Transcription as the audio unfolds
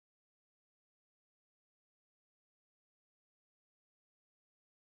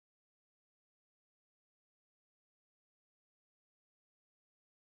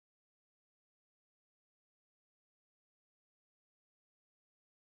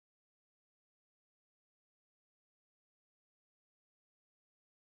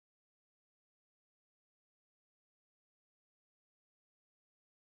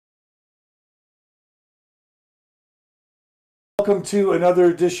welcome to another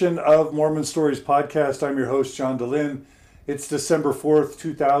edition of Mormon Stories Podcast. I'm your host, John DeLynn. It's December 4th,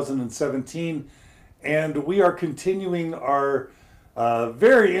 2017, and we are continuing our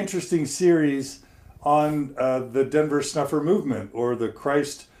very interesting series on the Denver Snuffer movement, or the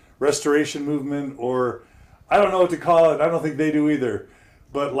Christ Restoration movement, or I don't know what to call it. I don't think they do either.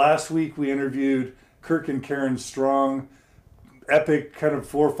 But last week we interviewed Kirk and Karen Strong. Epic kind of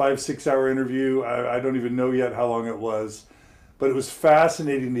 4, 5, 6 hour interview. I don't even know yet how long it was, but it was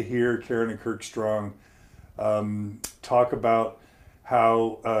fascinating to hear Karen and Kirk Strong talk about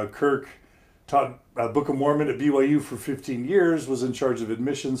how Kirk taught Book of Mormon at BYU for 15 years, was in charge of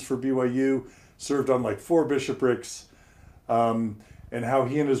admissions for BYU, served on like 4 bishoprics, and how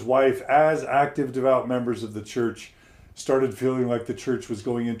he and his wife, as active devout members of the church, started feeling like the church was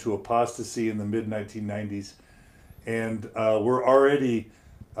going into apostasy in the mid-1990s. And were already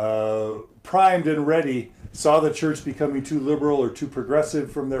primed and ready, saw the church becoming too liberal or too progressive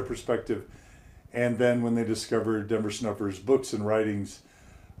from their perspective. And then when they discovered Denver Snuffer's books and writings,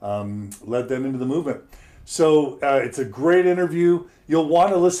 led them into the movement. So it's a great interview. You'll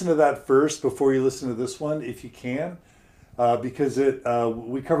want to listen to that first before you listen to this one, if you can, because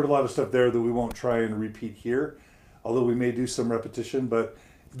we covered a lot of stuff there that we won't try and repeat here, although we may do some repetition. But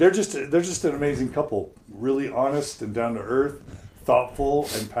they're just an amazing couple, really honest and down to earth, thoughtful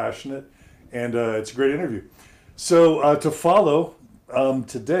and passionate, and it's a great interview. So to follow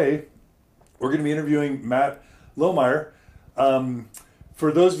today, we're going to be interviewing Matt Lohmeier.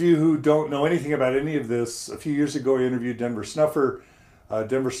 For those of you who don't know anything about any of this, a few years ago I interviewed Denver Snuffer.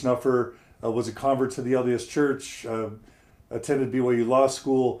 Denver Snuffer was a convert to the LDS Church, attended BYU Law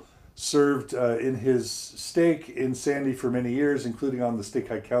School, served in his stake in Sandy for many years, including on the Stake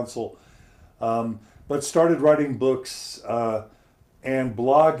High Council, but started writing books and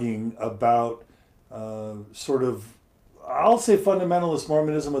blogging about sort of, I'll say fundamentalist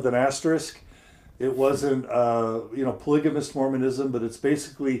Mormonism with an asterisk. It wasn't, polygamist Mormonism, but it's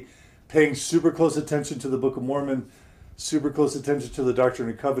basically paying super close attention to the Book of Mormon, super close attention to the Doctrine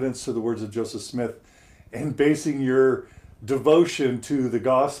of Covenants, to the words of Joseph Smith, and basing your devotion to the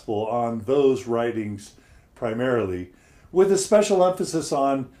gospel on those writings primarily, with a special emphasis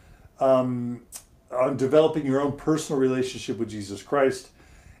on developing your own personal relationship with Jesus Christ.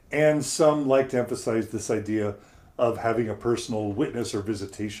 And some like to emphasize this idea of having a personal witness or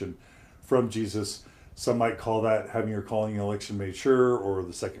visitation from Jesus. Some might call that having your calling and election made sure, or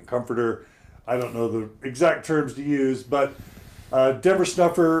the second comforter. I don't know the exact terms to use, but Denver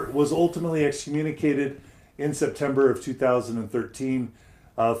Snuffer was ultimately excommunicated in September of 2013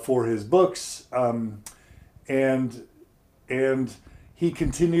 for his books, and he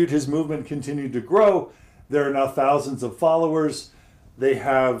continued, his movement continued to grow. There are now thousands of followers. They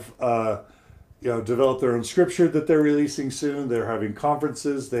have developed their own scripture that they're releasing soon. They're having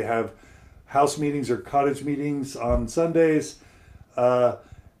conferences. They have house meetings or cottage meetings on Sundays, and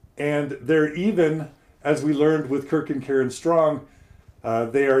they're even, as we learned with Kirk and Karen Strong,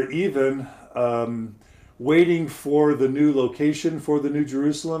 they are even waiting for the new location for the New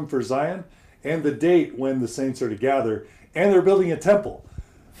Jerusalem, for Zion, and the date when the saints are to gather. And they're building a temple,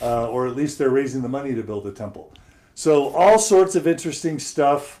 or at least they're raising the money to build a temple. So all sorts of interesting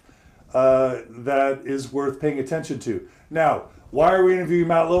stuff that is worth paying attention to. Now, why are we interviewing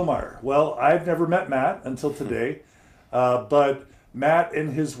Matt Lohmeier? Well, I've never met Matt until today, but Matt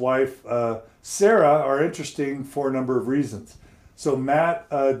and his wife, Sara, are interesting for a number of reasons. So Matt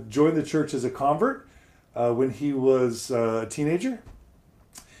joined the church as a convert when he was a teenager.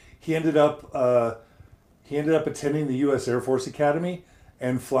 He ended up attending the U.S. Air Force Academy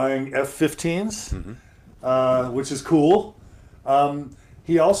and flying F-15s, which is cool.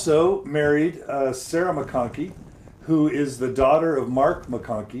 He also married Sara McConkie, who is the daughter of Mark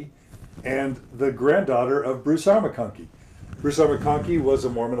McConkie and the granddaughter of Bruce R. McConkie. Bruce R. McConkie was a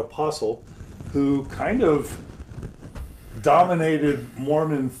Mormon apostle who kind of dominated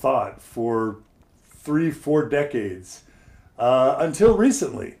Mormon thought for 3-4 decades until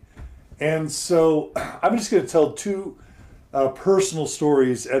recently. And so I'm just going to tell 2 personal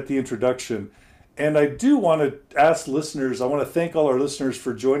stories at the introduction. And I do want to ask listeners, I want to thank all our listeners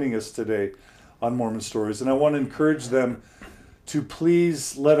for joining us today on Mormon Stories. And I want to encourage them to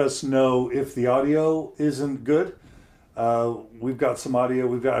please let us know if the audio isn't good. We've got some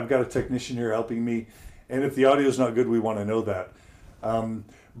audio. I've got a technician here helping me. And if the audio is not good, we want to know that.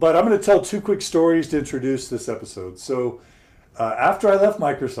 But I'm going to tell 2 quick stories to introduce this episode. So after I left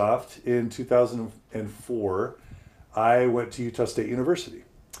Microsoft in 2004, I went to Utah State University.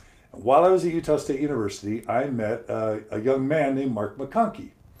 While I was at Utah State University, I met a young man named Mark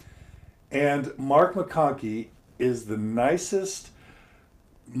McConkie. And Mark McConkie is the nicest,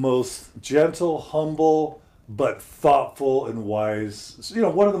 most gentle, humble, but thoughtful and wise,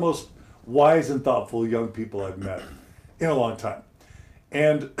 one of the most wise and thoughtful young people I've met in a long time.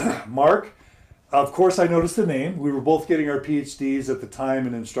 And Mark, of course, I noticed the name. We were both getting our PhDs at the time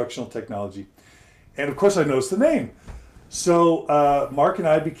in instructional technology. And of course, I noticed the name. So Mark and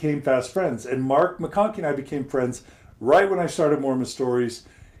I became fast friends. And Mark McConkie and I became friends right when I started Mormon Stories.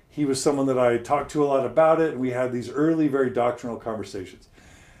 He was someone that I talked to a lot about it. And we had these early, very doctrinal conversations.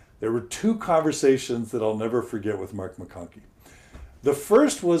 There were two conversations that I'll never forget with Mark McConkie. The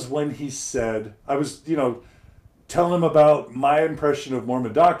first was when he said, I was, telling him about my impression of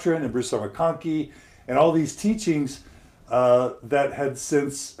Mormon doctrine and Sara McConkie and all these teachings that had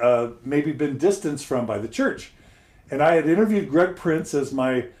since maybe been distanced from by the church. And I had interviewed Greg Prince as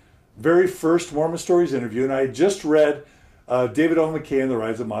my very first Mormon Stories interview, and I had just read David O. McKay and the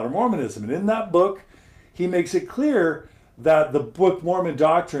Rise of Modern Mormonism. And in that book, he makes it clear that the book Mormon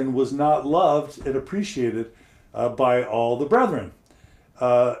Doctrine was not loved and appreciated by all the brethren.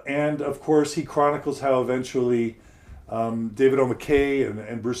 And of course, he chronicles how eventually David O. McKay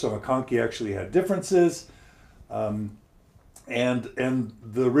and Sara McConkie actually had differences. And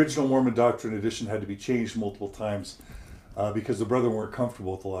the original Mormon Doctrine edition had to be changed multiple times because the brethren weren't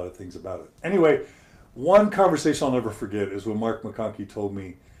comfortable with a lot of things about it. Anyway, one conversation I'll never forget is when Mark McConkie told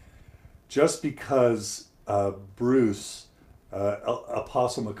me, just because Bruce,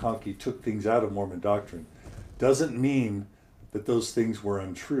 Apostle McConkie, took things out of Mormon doctrine doesn't mean that those things were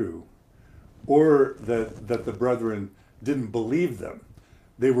untrue or that the brethren didn't believe them.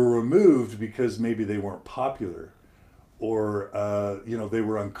 They were removed because maybe they weren't popular or they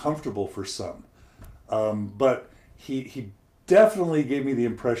were uncomfortable for some. But he definitely gave me the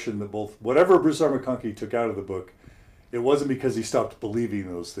impression that whatever Sara McConkie took out of the book, it wasn't because he stopped believing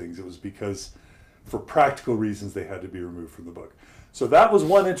those things. It was because for practical reasons they had to be removed from the book. So that was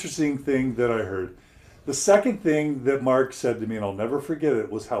one interesting thing that I heard. The second thing that Mark said to me, and I'll never forget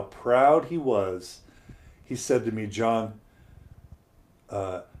it, was how proud he was. He said to me, John,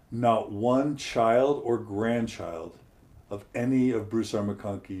 not one child or grandchild of any of Sara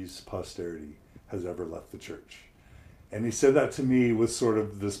McConkie's posterity has ever left the church. And he said that to me with sort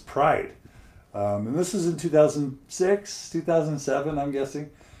of this pride. And this is in 2006, 2007, I'm guessing.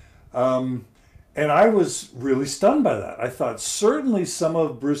 And I was really stunned by that. I thought certainly some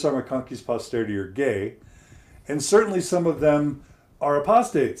of Sara McConkie's posterity are gay, and certainly some of them are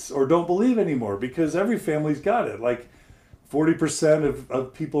apostates or don't believe anymore, because every family's got it. Like 40%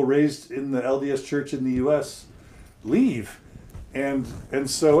 of people raised in the LDS church in the U.S. leave. And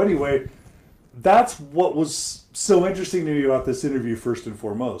so anyway, that's what was so interesting to me about this interview first and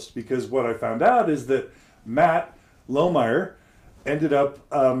foremost, because what I found out is that Matt Lohmeier ended up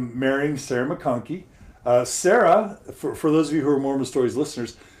marrying Sara McConkie. Sara, for those of you who are Mormon Stories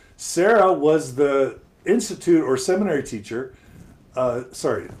listeners, Sara was the institute or seminary teacher,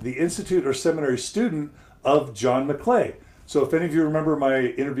 the institute or seminary student of John McClay. So if any of you remember my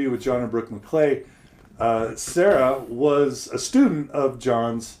interview with John and Brooke McClay, Sara was a student of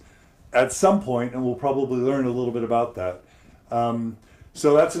John's at some point, and we'll probably learn a little bit about that.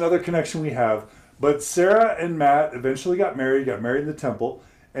 So that's another connection we have. But Sara and Matt eventually got married in the temple,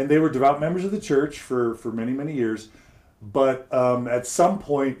 and they were devout members of the church for many, many years. But at some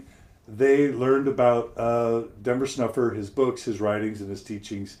point, they learned about Denver Snuffer, his books, his writings, and his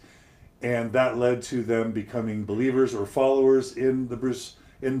teachings, and that led to them becoming believers or followers in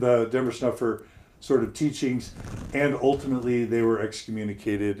the Denver Snuffer sort of teachings, and ultimately they were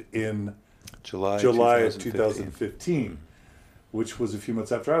excommunicated in July of 2015. Which was a few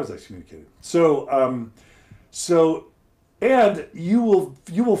months after I was excommunicated. So you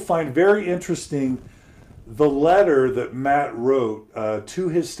will find very interesting the letter that Matt wrote to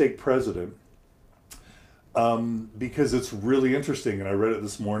his stake president, because it's really interesting, and I read it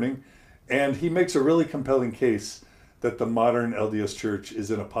this morning, and he makes a really compelling case that the modern LDS church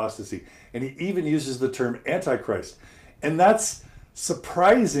is in apostasy, and he even uses the term antichrist, and that's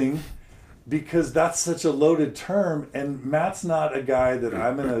surprising, because that's such a loaded term, and Matt's not a guy that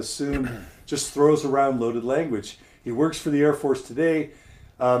I'm going to assume just throws around loaded language. He works for the Air Force today.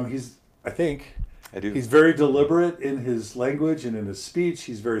 He's very deliberate in his language and in his speech.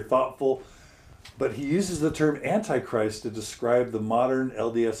 He's very thoughtful, but he uses the term antichrist to describe the modern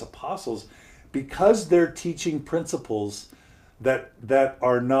LDS apostles because they're teaching principles that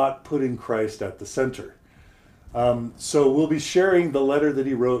are not putting Christ at the center. So we'll be sharing the letter that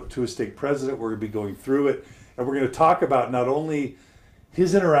he wrote to his stake president. We're going to be going through it, and we're going to talk about not only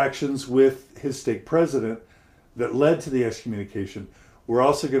his interactions with his stake president that led to the excommunication, We're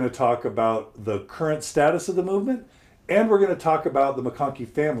also going to talk about the current status of the movement, and we're going to talk about the McConkie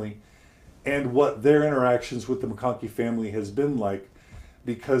family and what their interactions with the McConkie family has been like,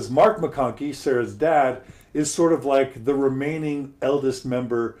 because Mark McConkie, Sara's dad, is sort of like the remaining eldest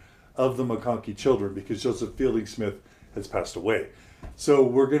member of the McConkie children, because Joseph Fielding Smith has passed away. So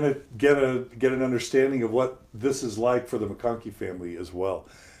we're going to get an understanding of what this is like for the McConkie family as well.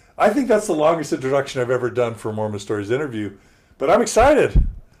 I think that's the longest introduction I've ever done for Mormon Stories interview, but I'm excited.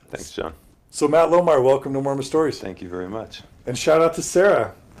 Thanks, John. So Matt Lohmeier, welcome to Mormon Stories. Thank you very much. And shout out to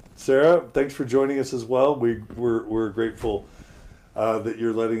Sara. Sara, thanks for joining us as well. We're grateful that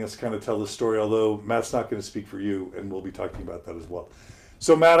you're letting us kind of tell the story, although Matt's not going to speak for you, and we'll be talking about that as well.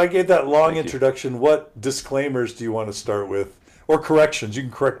 So Matt, I gave that long introduction. What disclaimers do you want to start with? Or corrections? You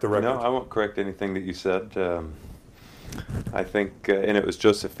can correct the record. No, I won't correct anything that you said. I think, and it was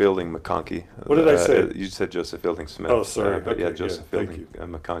Joseph Fielding McConkie. What did I say? You said Joseph Fielding Smith. Oh, sorry. But okay, yeah, Joseph Fielding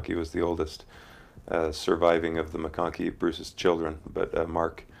McConkie was the oldest surviving of the McConkie Bruce's children. But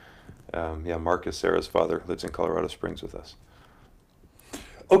Mark is Sara's father, lives in Colorado Springs with us.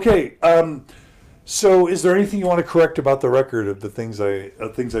 Okay, so is there anything you want to correct about the record of the things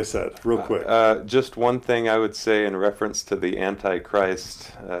I said, real quick? Just one thing I would say in reference to the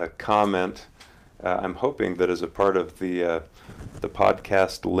Antichrist comment. I'm hoping that as a part of the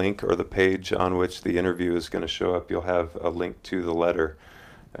podcast link or the page on which the interview is going to show up, you'll have a link to the letter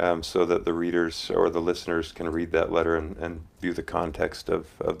so that the readers or the listeners can read that letter and view the context of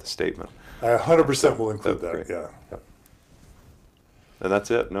the statement. I 100% will include that, yeah. Yep. And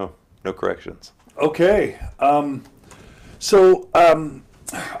that's it. No corrections. Okay. So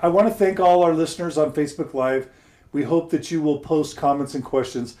I want to thank all our listeners on Facebook Live. We hope that you will post comments and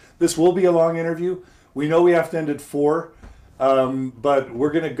questions. This will be a long interview. We know we have to end at 4, but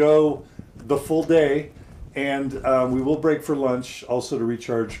we're going to go the full day, and we will break for lunch, also to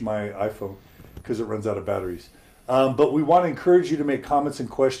recharge my iPhone because it runs out of batteries. But we want to encourage you to make comments and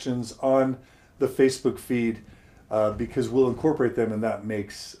questions on the Facebook feed because we'll incorporate them, and that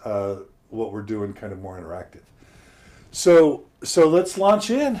makes what we're doing kind of more interactive. So let's launch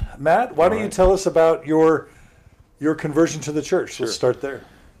in. Matt, why don't you tell us about your conversion to the church? Sure. Let's start there.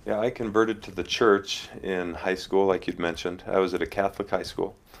 Yeah, I converted to the church in high school, like you'd mentioned. I was at a Catholic high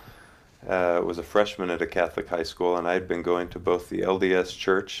school. Was a freshman at a Catholic high school, and I'd been going to both the LDS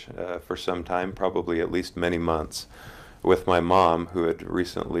church for some time, probably at least many months, with my mom, who had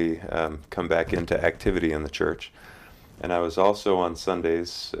recently come back into activity in the church. And I was also on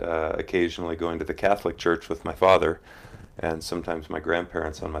Sundays occasionally going to the Catholic church with my father, and sometimes my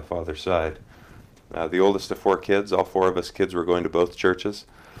grandparents on my father's side. The oldest of 4 kids, all 4 of us kids were going to both churches.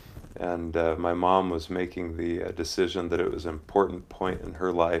 And my mom was making the decision that it was an important point in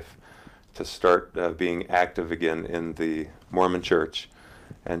her life to start being active again in the Mormon church.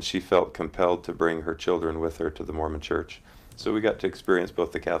 And she felt compelled to bring her children with her to the Mormon church. So we got to experience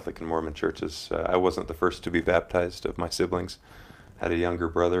both the Catholic and Mormon churches. I wasn't the first to be baptized of my siblings. I had a younger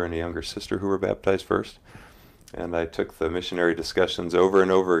brother and a younger sister who were baptized first. And I took the missionary discussions over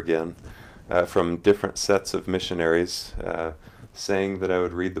and over again from different sets of missionaries, saying that I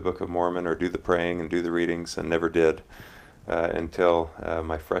would read the Book of Mormon or do the praying and do the readings, and never did until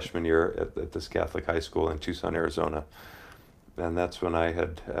my freshman year at this Catholic high school in Tucson, Arizona. And that's when I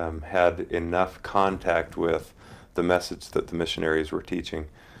had had enough contact with the message that the missionaries were teaching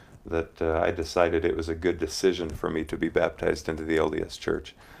that I decided it was a good decision for me to be baptized into the LDS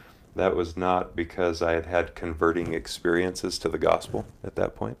Church. That was not because I had had converting experiences to the gospel at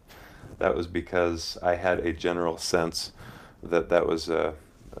that point. That was because I had a general sense that that was a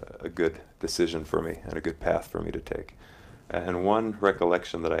good decision for me and a good path for me to take. And one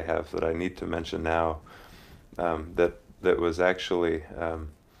recollection that I have that I need to mention now that was actually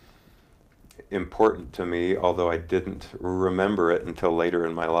important to me, although I didn't remember it until later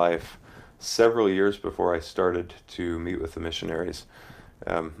in my life, several years before I started to meet with the missionaries.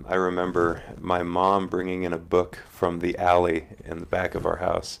 I remember my mom bringing in a book from the alley in the back of our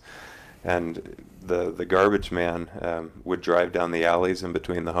house, and the garbage man would drive down the alleys in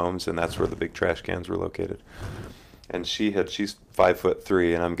between the homes, and that's where the big trash cans were located. And she's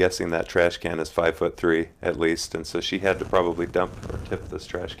 5'3", and I'm guessing that trash can is 5'3" at least, and so she had to probably dump or tip this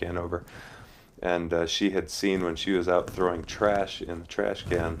trash can over. And she had seen when she was out throwing trash in the trash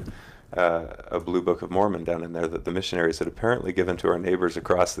can a blue Book of Mormon down in there that the missionaries had apparently given to our neighbors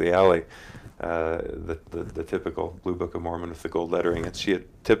across the alley, the typical blue Book of Mormon with the gold lettering. And she had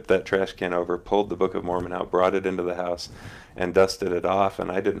tipped that trash can over, pulled the Book of Mormon out, brought it into the house, and dusted it off,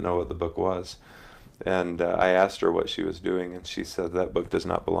 and I didn't know what the book was. And I asked her what she was doing, and she said, "That book does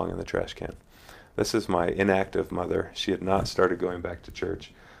not belong in the trash can." This is my inactive mother. She had not started going back to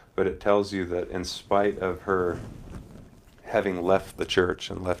church. But it tells you that in spite of her having left the church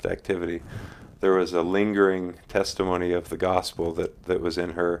and left activity, there was a lingering testimony of the gospel that was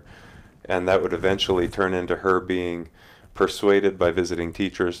in her, and that would eventually turn into her being persuaded by visiting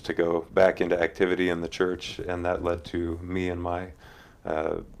teachers to go back into activity in the church, and that led to me and my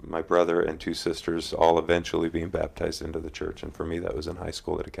brother and 2 sisters all eventually being baptized into the church. And for me, that was in high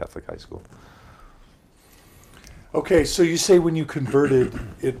school, at a Catholic high school. Okay, so you say when you converted,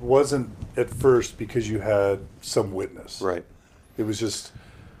 it wasn't at first because you had some witness. Right. It was just,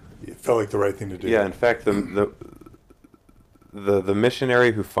 it felt like the right thing to do. Yeah, in fact, the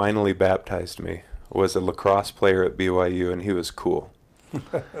missionary who finally baptized me was a lacrosse player at BYU, and he was cool.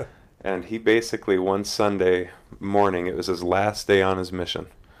 And he basically, one Sunday morning, it was his last day on his mission.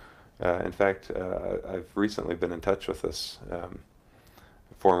 In fact, I've recently been in touch with this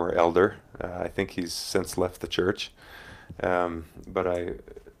former elder. I think he's since left the church. But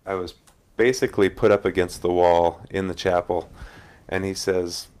I was basically put up against the wall in the chapel, and he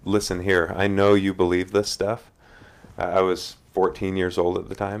says, "Listen here, I know you believe this stuff." I was 14 years old at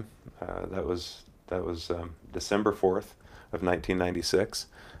the time. That was December 4th of 1996.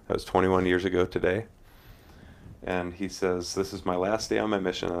 That was 21 years ago today. And he says, "This is my last day on my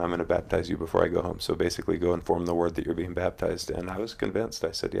mission, and I'm going to baptize you before I go home. So basically go inform the ward that you're being baptized." And I was convinced.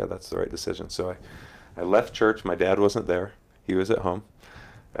 I said, "Yeah, that's the right decision." So I left church. My dad wasn't there. He was at home.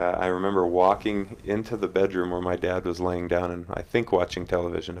 I remember walking into the bedroom where my dad was laying down and I think watching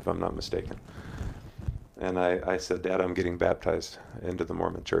television, if I'm not mistaken. And I said, "Dad, I'm getting baptized into the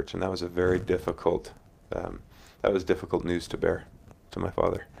Mormon church." And that was a very difficult, difficult news to bear to my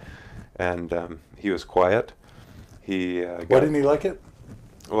father. And he was quiet. Why didn't he like it?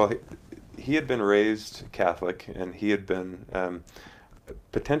 Well, he had been raised Catholic, and he had been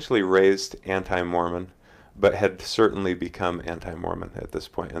potentially raised anti-Mormon, but had certainly become anti-Mormon at this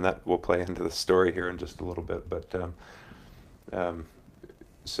point. And that will play into the story here in just a little bit. But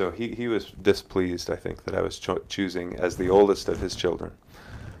so he was displeased, I think, that I was choosing, as the oldest of his children,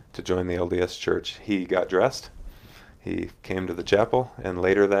 to join the LDS church. He got dressed. He came to the chapel, and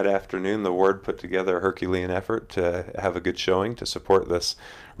later that afternoon the ward put together a Herculean effort to have a good showing to support this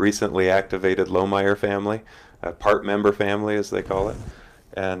recently activated Lohmeier family, a part-member family as they call it.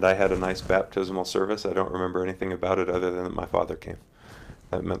 And I had a nice baptismal service. I don't remember anything about it other than that my father came.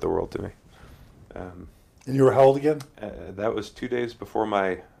 That meant the world to me. And you were how old again? That was 2 days before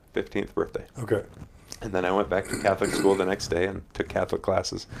my 15th birthday. Okay. And then I went back to Catholic school the next day and took Catholic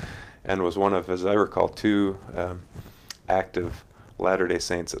classes, and was one of, as I recall, 2 active Latter-day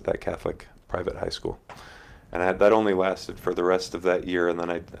Saints at that Catholic private high school. And that only lasted for the rest of that year, and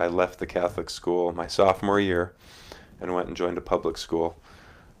then I left the Catholic school my sophomore year and went and joined a public school,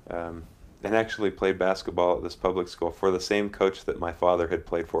 and actually played basketball at this public school for the same coach that my father had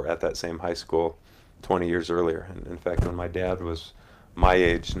played for at that same high school 20 years earlier. And in fact, when my dad was my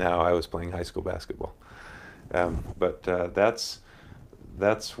age now, I was playing high school basketball. But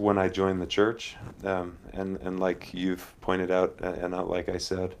that's when I joined the church, and like you've pointed out, and like I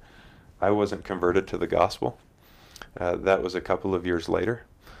said, I wasn't converted to the gospel. That was a couple of years later,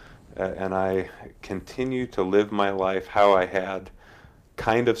 and I continue to live my life how I had,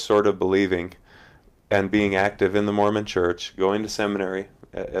 kind of sort of believing and being active in the Mormon church, going to seminary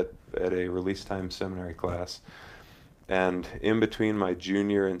at a release time seminary class. And in between my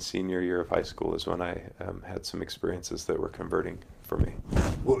junior and senior year of high school is when I had some experiences that were converting for me.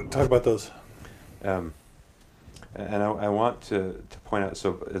 Well, talk about those. And I want to point out,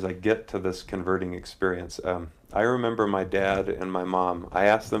 so as I get to this converting experience, I remember my dad and my mom, I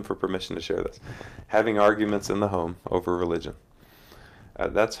asked them for permission to share this, having arguments in the home over religion.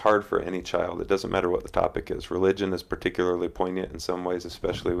 That's hard for any child. It doesn't matter what the topic is. Religion is particularly poignant in some ways,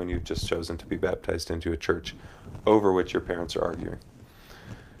 especially when you've just chosen to be baptized into a church over which your parents are arguing.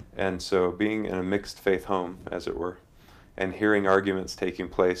 And so being in a mixed faith home, as it were, and hearing arguments taking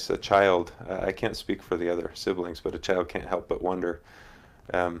place, a child, I can't speak for the other siblings, but a child can't help but wonder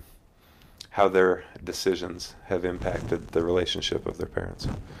how their decisions have impacted the relationship of their parents.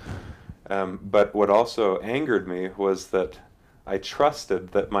 But what also angered me was that I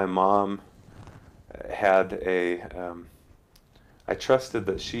trusted that my mom had I trusted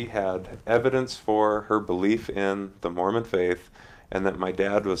that she had evidence for her belief in the Mormon faith, and that my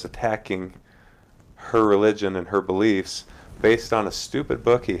dad was attacking her religion and her beliefs based on a stupid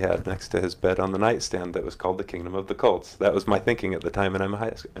book he had next to his bed on the nightstand that was called The Kingdom of the Cults. That was my thinking at the time, and I'm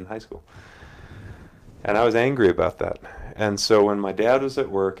in high school. And I was angry about that. And so when my dad was at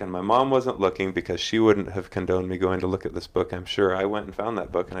work and my mom wasn't looking, because she wouldn't have condoned me going to look at this book, I'm sure, I went and found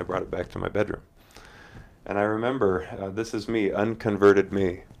that book and I brought it back to my bedroom. And I remember, this is me, unconverted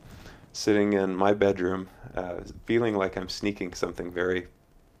me, sitting in my bedroom, feeling like I'm sneaking something very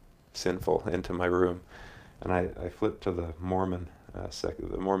sinful into my room. And I flipped to the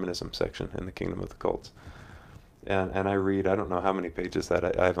the Mormonism section in the Kingdom of the Cults. And I read, I don't know how many pages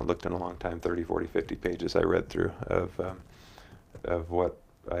that, I haven't looked in a long time, 30, 40, 50 pages I read through of what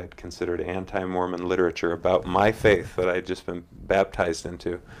I had considered anti-Mormon literature about my faith that I had just been baptized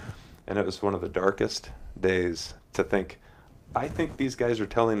into. And it was one of the darkest days to think, I think these guys are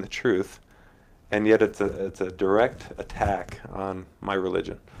telling the truth, and yet it's a direct attack on my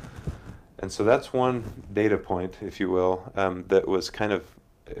religion. And so that's one data point, if you will, that was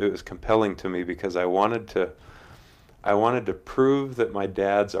it was compelling to me, because I wanted to prove that my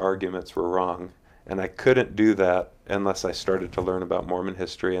dad's arguments were wrong, and I couldn't do that unless I started to learn about Mormon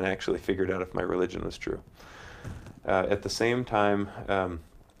history and actually figured out if my religion was true. At the same time,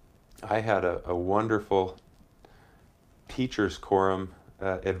 I had a wonderful teacher's quorum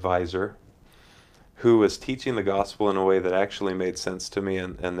advisor who was teaching the gospel in a way that actually made sense to me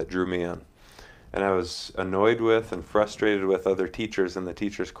and that drew me in. And I was annoyed with and frustrated with other teachers in the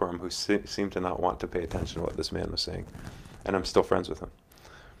teacher's quorum who seemed to not want to pay attention to what this man was saying. And I'm still friends with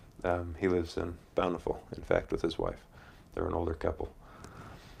him. He lives in Bountiful, in fact, with his wife. They're an older couple.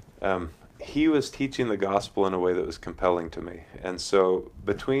 He was teaching the gospel in a way that was compelling to me. And so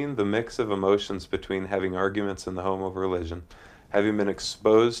between the mix of emotions between having arguments in the home of religion, having been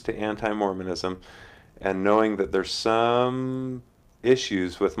exposed to anti-Mormonism, and knowing that there's some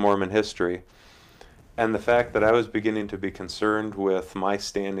issues with Mormon history, and the fact that I was beginning to be concerned with my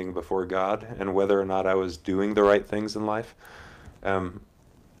standing before God and whether or not I was doing the right things in life,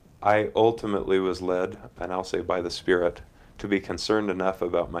 I ultimately was led, and I'll say by the Spirit, to be concerned enough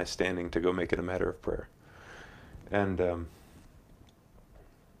about my standing to go make it a matter of prayer. And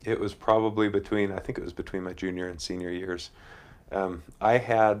it was probably I think it was between my junior and senior years. I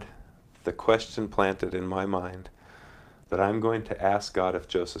had the question planted in my mind that I'm going to ask God if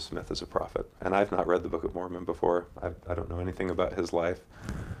Joseph Smith is a prophet. And I've not read the Book of Mormon before. I don't know anything about his life.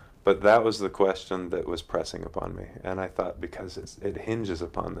 But that was the question that was pressing upon me. And I thought, because it hinges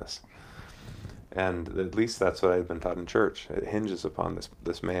upon this. And at least that's what I had been taught in church. It hinges upon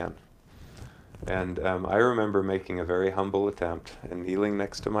this man. And I remember making a very humble attempt and kneeling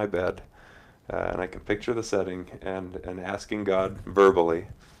next to my bed. And I can picture the setting and asking God verbally,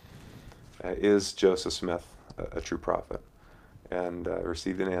 is Joseph Smith a true prophet? And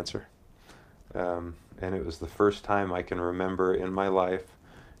received an answer. And it was the first time I can remember in my life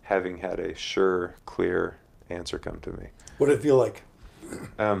having had a sure, clear answer come to me. What did it feel like?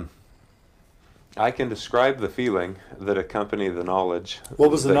 I can describe the feeling that accompanied the knowledge. What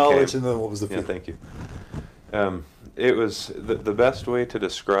was the knowledge and then what was the feeling? Yeah, thank you. It was the best way to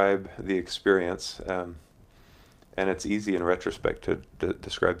describe the experience, and it's easy in retrospect to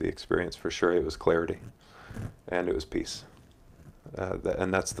describe the experience for sure. It was clarity, and it was peace.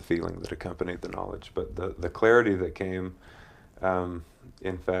 And that's the feeling that accompanied the knowledge. But the clarity that came,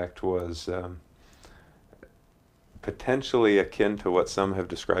 in fact, was potentially akin to what some have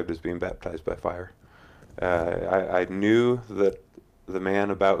described as being baptized by fire. I knew that the man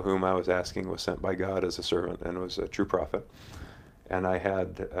about whom I was asking was sent by God as a servant and was a true prophet. And I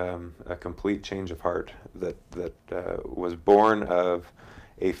had a complete change of heart that was born of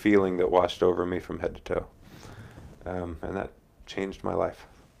a feeling that washed over me from head to toe. And that changed my life.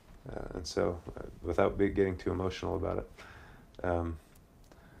 And so, without getting too emotional about it.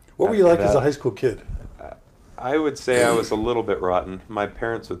 What were you like as a high school kid? I would say I was a little bit rotten. My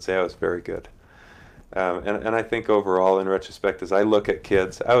parents would say I was very good. And I think overall, in retrospect, as I look at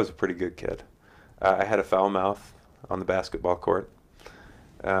kids, I was a pretty good kid. I had a foul mouth on the basketball court.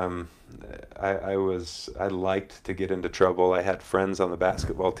 I liked to get into trouble. I had friends on the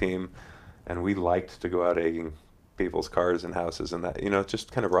basketball team, and we liked to go out egging people's cars and houses and that,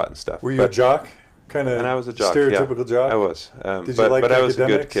 just kind of rotten stuff. Were you a jock? And I was a jock. Stereotypical jock? I was. Did you like but I was a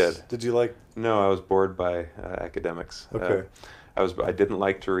good academics? kid. No, I was bored by academics. Okay. I didn't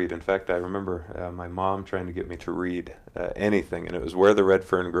like to read. In fact, I remember my mom trying to get me to read anything, and it was Where the Red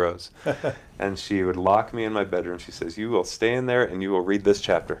Fern Grows. And she would lock me in my bedroom. She says, "You will stay in there and you will read this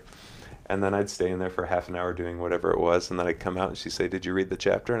chapter." And then I'd stay in there for half an hour doing whatever it was, and then I'd come out and she'd say, "Did you read the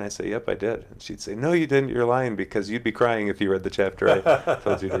chapter?" And I'd say, "Yep, I did." And she'd say, "No, you didn't. You're lying, because you'd be crying if you read the chapter I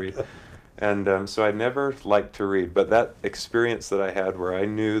told you to read." And so I never liked to read, but that experience that I had where I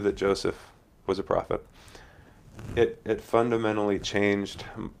knew that Joseph was a prophet, it fundamentally changed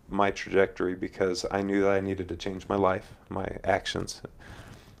my trajectory, because I knew that I needed to change my life, my actions.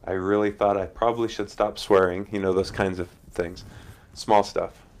 I really thought I probably should stop swearing, those kinds of things, small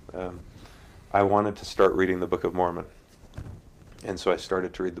stuff. I wanted to start reading the Book of Mormon. And so I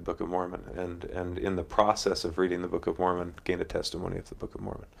started to read the Book of Mormon, and in the process of reading the Book of Mormon, gained a testimony of the Book of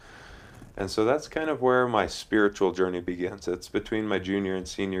Mormon. And so that's kind of where my spiritual journey begins. It's between my junior and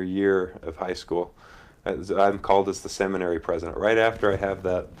senior year of high school. I'm called as the seminary president. Right after I have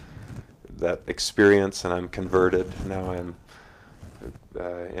that experience and I'm converted, now I'm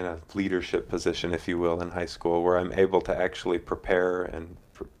in a leadership position, if you will, in high school, where I'm able to actually prepare and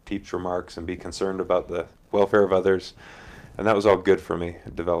teach remarks and be concerned about the welfare of others. And that was all good for me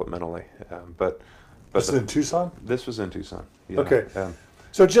developmentally. But this is in Tucson? This was in Tucson. Yeah. Okay.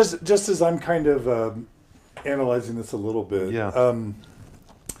 So just as I'm kind of analyzing this a little bit,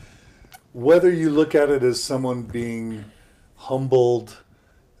 whether you look at it as someone being humbled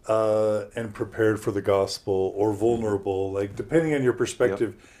and prepared for the gospel, or vulnerable, like depending on your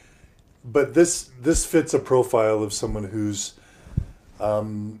perspective, but this fits a profile of someone who's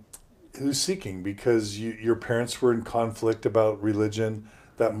seeking, because your parents were in conflict about religion.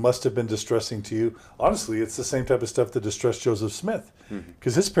 That must have been distressing to you. Honestly, it's the same type of stuff that distressed Joseph Smith,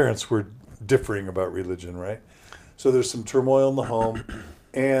 because his parents were differing about religion, right? So there's some turmoil in the home,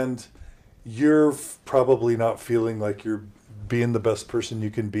 and you're probably not feeling like you're being the best person you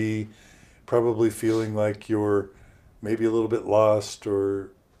can be, probably feeling like you're maybe a little bit lost,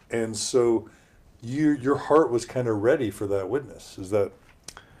 and so your heart was kind of ready for that witness. Is that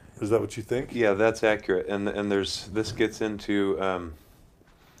what you think? Yeah, that's accurate. And this gets into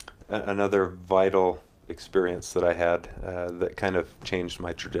another vital experience that I had that kind of changed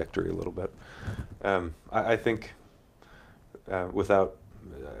my trajectory a little bit. I think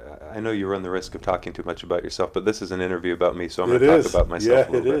I know you run the risk of talking too much about yourself, but this is an interview about me, so I'm going to talk about myself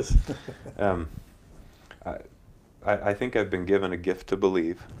a little bit. Yeah, it is. I think I've been given a gift to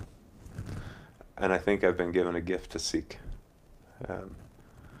believe, and I think I've been given a gift to seek.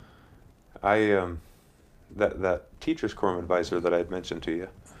 That teacher's quorum advisor that I had mentioned to you,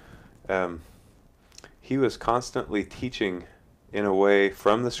 he was constantly teaching in a way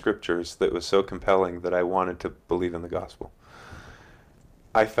from the scriptures that was so compelling that I wanted to believe in the gospel.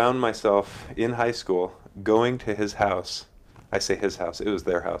 I found myself in high school going to his house. I say his house, it was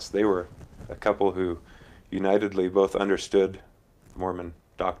their house. They were a couple who unitedly both understood Mormon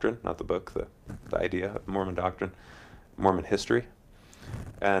doctrine, not the book, the idea of Mormon doctrine, Mormon history.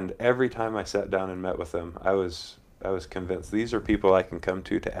 And every time I sat down and met with them, I was convinced these are people I can come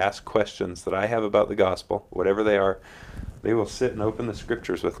to ask questions that I have about the gospel, whatever they are. They will sit and open the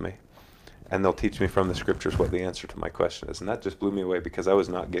scriptures with me, and they'll teach me from the scriptures what the answer to my question is. And that just blew me away, because I was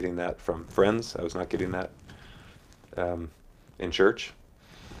not getting that from friends. I was not getting that in church.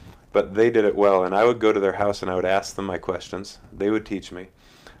 But they did it well, and I would go to their house and I would ask them my questions. They would teach me.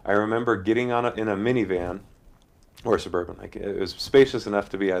 I remember getting in a minivan, or Suburban. It was spacious enough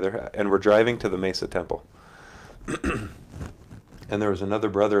to be either, and we're driving to the Mesa Temple. And there was another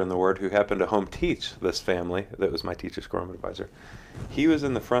brother in the Word who happened to home teach this family that was my teacher's quorum advisor. He was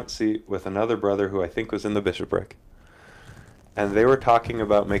in the front seat with another brother who I think was in the bishopric. And they were talking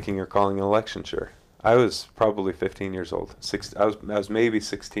about making your calling and election sure. I was probably 15 years old. I was maybe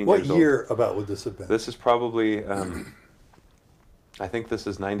 16 years old. What year about would this have been? This is probably, I think this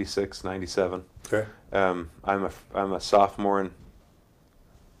is 96, 97. Okay. I'm a sophomore in,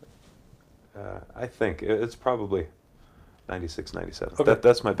 I think it's probably 96, 97. Okay.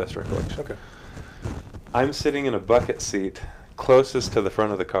 That's my best recollection. Okay. I'm sitting in a bucket seat closest to the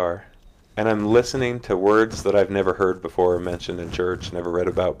front of the car, and I'm listening to words that I've never heard before, mentioned in church, never read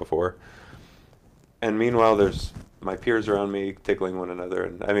about before. And meanwhile, there's my peers around me tickling one another,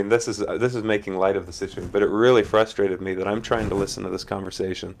 and I mean, this is making light of the situation, but it really frustrated me that I'm trying to listen to this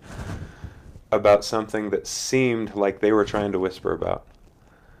conversation about something that seemed like they were trying to whisper about.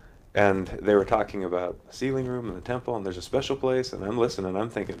 And they were talking about a sealing room in the temple, and there's a special place, and I'm listening, I'm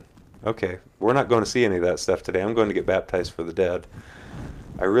thinking, okay, we're not going to see any of that stuff today. I'm going to get baptized for the dead.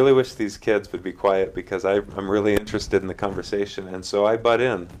 I really wish these kids would be quiet, because I'm really interested in the conversation. And so I butt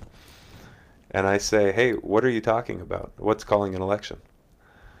in, and I say, hey, what are you talking about? What's calling an election?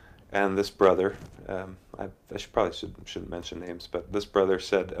 And this brother, I shouldn't mention names, but this brother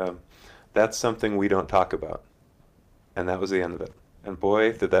said, that's something we don't talk about. And that was the end of it. And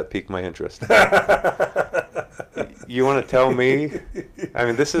boy, did that pique my interest. You want to tell me? I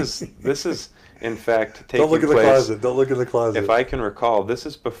mean, this is in fact taking place. Don't look in the closet. Don't look in the closet. If I can recall, this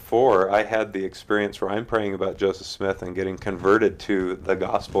is before I had the experience where I'm praying about Joseph Smith and getting converted to the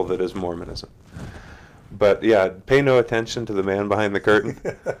gospel that is Mormonism. But yeah, pay no attention to the man behind the curtain.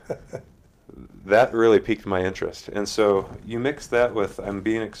 That really piqued my interest. And so you mix that with I'm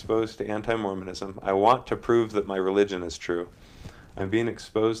being exposed to anti-Mormonism. I want to prove that my religion is true. I'm being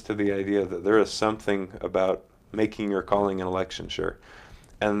exposed to the idea that there is something about making your calling and election sure.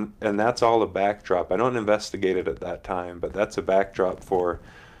 And that's all a backdrop. I don't investigate it at that time, but that's a backdrop for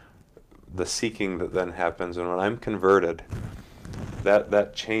the seeking that then happens. And when I'm converted,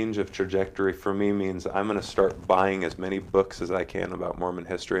 that change of trajectory for me means I'm going to start buying as many books as I can about Mormon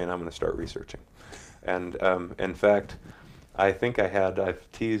history, and I'm going to start researching. And in fact, I think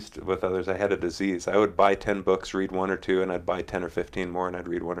I've teased with others, I had a disease. I would buy 10 books, read one or two, and I'd buy 10 or 15 more, and I'd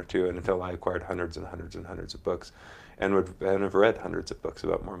read one or two, and until I acquired hundreds and hundreds and hundreds of books, and have read hundreds of books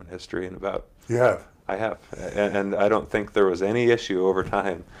about Mormon history and about... You have? I have. And I don't think there was any issue over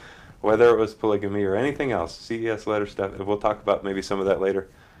time, whether it was polygamy or anything else, CES letter stuff, and we'll talk about maybe some of that later.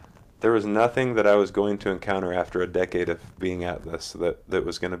 There was nothing that I was going to encounter after a decade of being at this that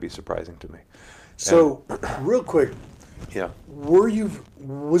was going to be surprising to me. So, real quick, yeah.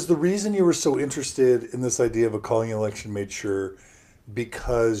 Was the reason you were so interested in this idea of a calling election made sure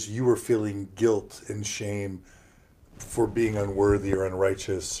because you were feeling guilt and shame for being unworthy or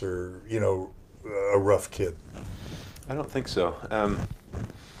unrighteous or, a rough kid? I don't think so.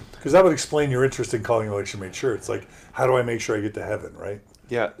 Because that would explain your interest in calling election made sure. It's like, how do I make sure I get to heaven, right?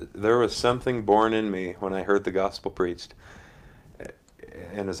 Yeah, there was something born in me when I heard the gospel preached.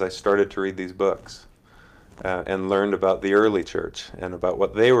 And as I started to read these books and learned about the early church and about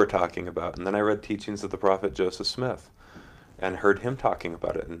what they were talking about, and then I read teachings of the prophet Joseph Smith and heard him talking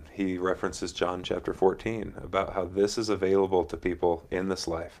about it. And he references John chapter 14 about how this is available to people in this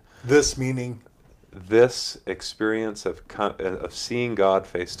life. This meaning? This experience of seeing God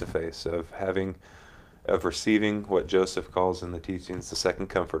face to face, of receiving what Joseph calls in the teachings the second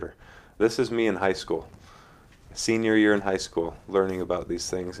comforter. This is me in high school, senior year in high school, learning about these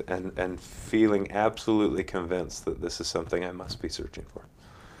things and feeling absolutely convinced that this is something I must be searching for.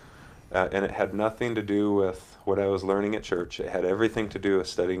 And it had nothing to do with what I was learning at church. It had everything to do with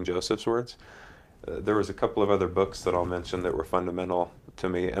studying Joseph's words. There was a couple of other books that I'll mention that were fundamental to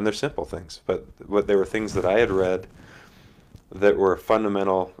me, and they're simple things, but they were things that I had read that were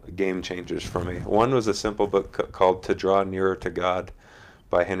fundamental game changers for me. One was a simple book called To Draw Nearer to God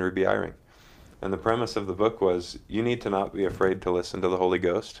by Henry B. Eyring. And the premise of the book was you need to not be afraid to listen to the Holy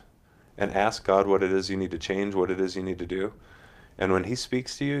Ghost and ask God what it is you need to change, what it is you need to do. And when he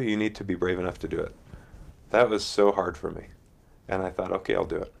speaks to you, you need to be brave enough to do it. That was so hard for me. And I thought, okay, I'll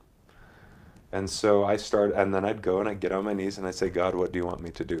do it. And so and then I'd go and I'd get on my knees and I'd say, God, what do you want me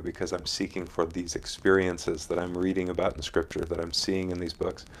to do? Because I'm seeking for these experiences that I'm reading about in Scripture, that I'm seeing in these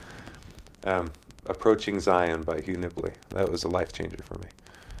books. Approaching Zion by Hugh Nibley. That was a life changer for me.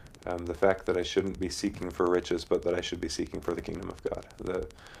 The fact that I shouldn't be seeking for riches, but that I should be seeking for the kingdom of God.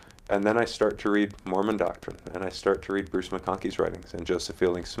 And then I start to read Mormon doctrine, and I start to read Bruce McConkie's writings and Joseph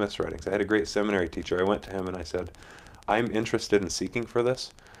Fielding Smith's writings. I had a great seminary teacher. I went to him and I said, I'm interested in seeking for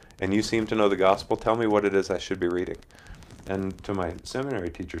this, and you seem to know the gospel. Tell me what it is I should be reading. And to my seminary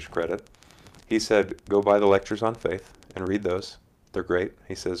teacher's credit, he said, go buy the lectures on faith and read those. They're great.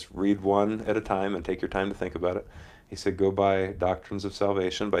 He says, read one at a time and take your time to think about it. He said, go buy Doctrines of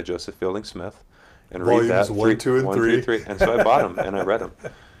Salvation by Joseph Fielding Smith and read that. Volumes 1, 2, and 3. And so I bought them and I read them.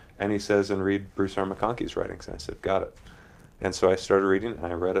 And he says, and read Bruce R. McConkie's writings. And I said, got it. And so I started reading and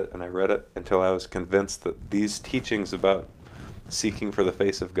I read it until I was convinced that these teachings about seeking for the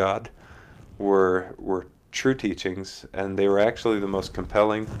face of God were true teachings, and they were actually the most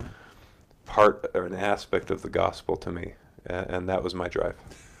compelling part or an aspect of the gospel to me. And that was my drive.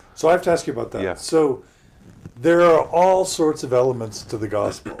 So I have to ask you about that. Yeah. So there are all sorts of elements to the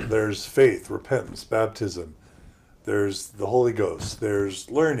gospel. There's faith, repentance, baptism. There's the Holy Ghost. There's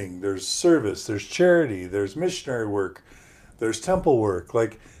learning. There's service. There's charity. There's missionary work. There's temple work.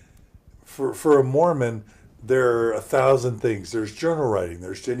 Like for a Mormon, there are 1,000 things. There's journal writing.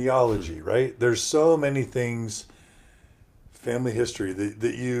 There's genealogy, right? There's so many things, family history,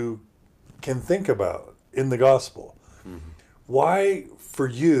 that you can think about in the gospel. Mm-hmm. Why, for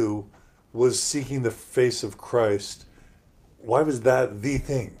you, was seeking the face of Christ, why was that the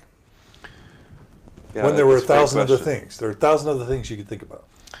thing? Yeah, when there were 1,000 other things. There are 1,000 other things you could think about.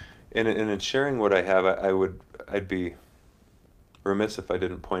 And in sharing what I have, I'd be remiss if I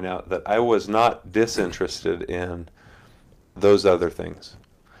didn't point out that I was not disinterested in those other things.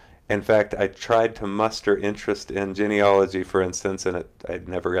 In fact, I tried to muster interest in genealogy, for instance, and I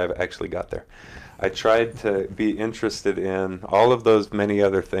never actually got there. I tried to be interested in all of those many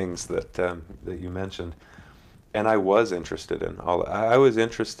other things that you mentioned, and I was interested in all. I was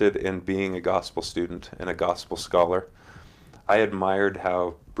interested in being a gospel student and a gospel scholar. I admired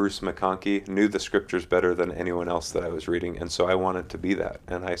how Bruce McConkie knew the scriptures better than anyone else that I was reading, and so I wanted to be that,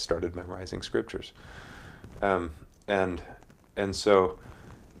 and I started memorizing scriptures. And And so,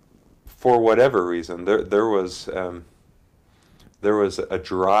 for whatever reason, there was a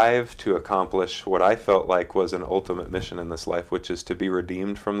drive to accomplish what I felt like was an ultimate mission in this life, which is to be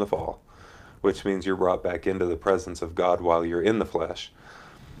redeemed from the fall, which means you're brought back into the presence of God while you're in the flesh.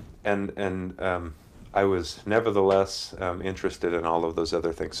 And I was nevertheless interested in all of those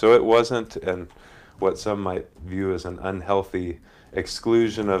other things. So it wasn't what some might view as an unhealthy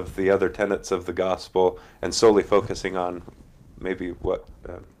exclusion of the other tenets of the gospel and solely focusing on maybe what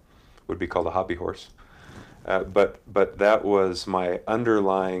would be called a hobby horse. But that was my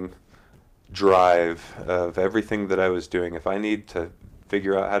underlying drive of everything that I was doing. If I need to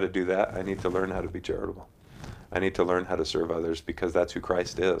figure out how to do that, I need to learn how to be charitable. I need to learn how to serve others, because that's who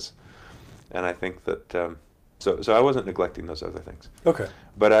Christ is. And I think that, so I wasn't neglecting those other things. Okay.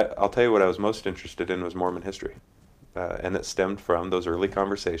 But I'll tell you what I was most interested in was Mormon history. And it stemmed from those early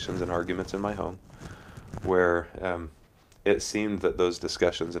conversations and arguments in my home, where it seemed that those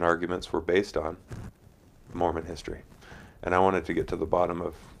discussions and arguments were based on Mormon history. And I wanted to get to the bottom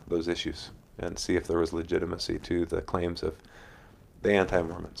of those issues and see if there was legitimacy to the claims of the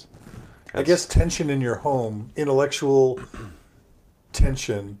anti-Mormons. I guess tension in your home, intellectual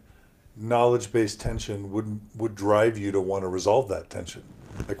tension, knowledge-based tension would drive you to want to resolve that tension.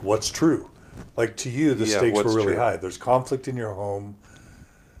 Like, what's true? Like, to you, the stakes were really high. There's conflict in your home.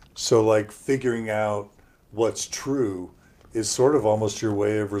 So, like, figuring out what's true is sort of almost your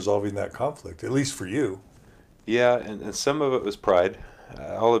way of resolving that conflict, at least for you. Yeah, and some of it was pride.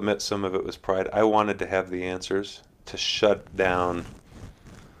 I'll admit some of it was pride. I wanted to have the answers to shut down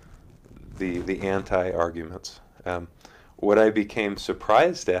the anti-arguments. What I became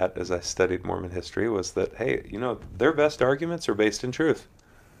surprised at as I studied Mormon history was that, hey, their best arguments are based in truth.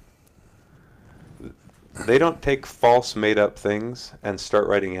 They don't take false, made-up things and start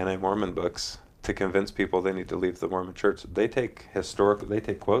writing anti-Mormon books to convince people they need to leave the Mormon church. They take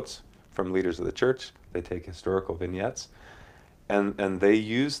quotes from leaders of the church. They take historical vignettes, and they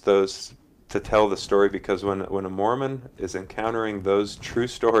use those to tell the story, because when a Mormon is encountering those true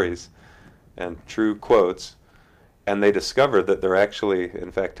stories and true quotes, and they discover that they're actually,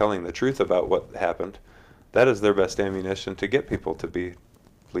 in fact, telling the truth about what happened, that is their best ammunition to get people to be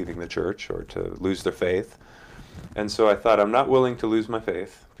leaving the church or to lose their faith. And so I thought, I'm not willing to lose my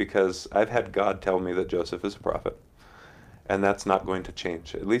faith, because I've had God tell me that Joseph is a prophet. And that's not going to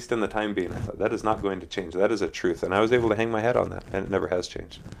change. At least in the time being, I thought, that is not going to change. That is a truth. And I was able to hang my head on that, and it never has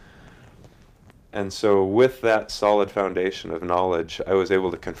changed. And so with that solid foundation of knowledge, I was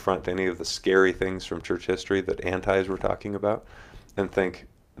able to confront any of the scary things from church history that antis were talking about and think,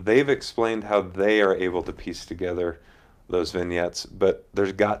 they've explained how they are able to piece together those vignettes, but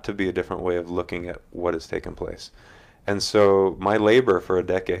there's got to be a different way of looking at what has taken place. And so my labor for a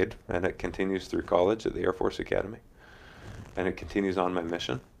decade, and it continues through college at the Air Force Academy, and it continues on my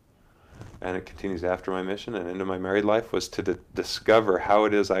mission, and it continues after my mission and into my married life, was to discover how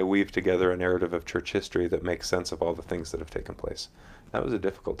it is I weave together a narrative of church history that makes sense of all the things that have taken place. That was a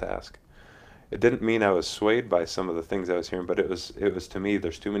difficult task. It didn't mean I was swayed by some of the things I was hearing, but it was to me,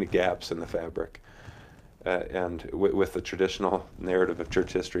 there's too many gaps in the fabric. And with the traditional narrative of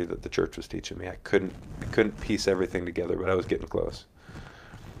church history that the church was teaching me, I couldn't piece everything together, but I was getting close.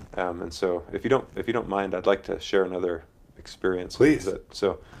 And so, if you don't mind, I'd like to share another experience. Please.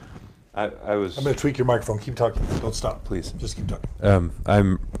 So, I was. I'm going to tweak your microphone. Keep talking. Don't stop. Please. Just keep talking.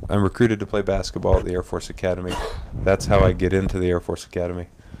 I'm recruited to play basketball at the Air Force Academy. That's how I get into the Air Force Academy.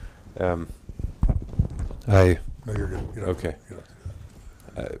 No, you're good. Okay.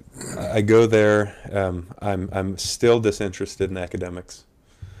 I go there. I'm still disinterested in academics.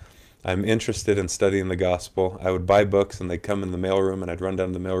 I'm interested in studying the gospel. I would buy books, and they'd come in the mailroom, and I'd run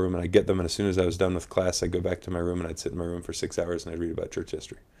down to the mailroom, and I'd get them, and as soon as I was done with class, I'd go back to my room, and I'd sit in my room for 6 hours, and I'd read about church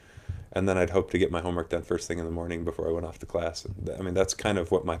history. And then I'd hope to get my homework done first thing in the morning before I went off to class. I mean, that's kind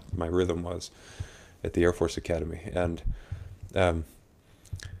of what my rhythm was at the Air Force Academy. And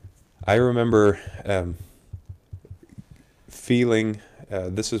I remember feeling,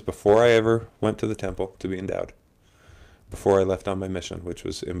 this is before I ever went to the temple to be endowed, before I left on my mission, which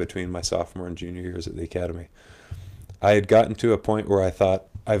was in between my sophomore and junior years at the academy. I had gotten to a point where I thought,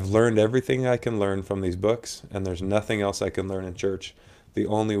 I've learned everything I can learn from these books, and there's nothing else I can learn in church. The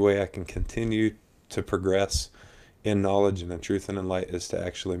only way I can continue to progress in knowledge and in truth and in light is to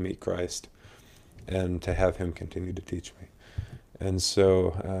actually meet Christ and to have him continue to teach me. And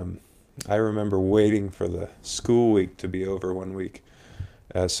so I remember waiting for the school week to be over one week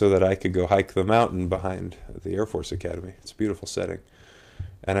so that I could go hike the mountain behind the Air Force Academy. It's a beautiful setting.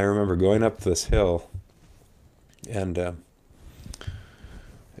 And I remember going up this hill and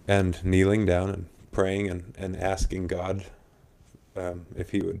kneeling down and praying and asking God if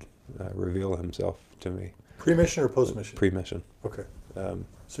he would reveal himself to me. Pre-mission or post-mission? Pre-mission. Okay. Um,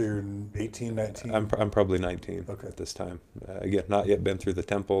 So you're 18, 19? I'm probably 19 at this time. Again, not yet been through the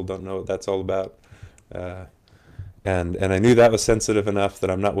temple, don't know what that's all about. And I knew that was sensitive enough that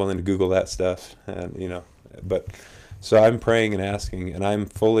I'm not willing to Google that stuff. And, but so I'm praying and asking, and I'm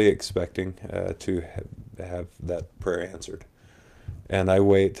fully expecting to have that prayer answered. And I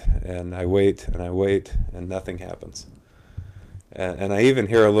wait, and I wait, and I wait, and nothing happens. And I even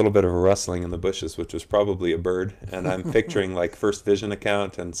hear a little bit of a rustling in the bushes, which was probably a bird. And I'm picturing like First Vision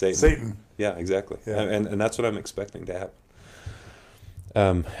account and Satan. Yeah, exactly. Yeah. And that's what I'm expecting to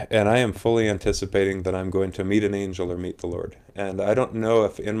happen. And I am fully anticipating that I'm going to meet an angel or meet the Lord. And I don't know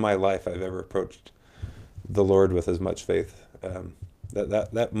if in my life I've ever approached the Lord with as much faith.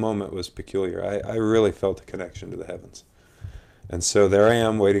 That moment was peculiar. I really felt a connection to the heavens. And so there I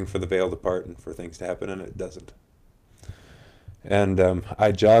am waiting for the veil to part and for things to happen, and it doesn't. And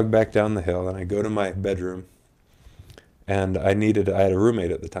I jog back down the hill, and I go to my bedroom, and I had a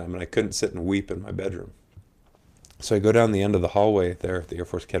roommate at the time, and I couldn't sit and weep in my bedroom. So I go down the end of the hallway there at the Air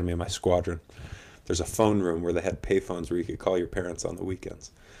Force Academy in my squadron. There's a phone room where they had payphones where you could call your parents on the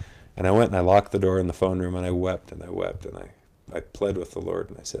weekends. And I went and I locked the door in the phone room, and I wept and I wept, and I pled with the Lord,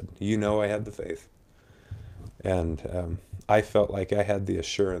 and I said, I had the faith. And I felt like I had the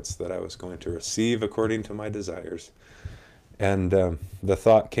assurance that I was going to receive according to my desires. And the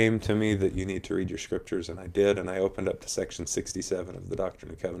thought came to me that you need to read your scriptures, and I did, and I opened up to section 67 of the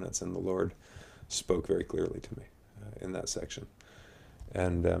Doctrine of Covenants, and the Lord spoke very clearly to me in that section.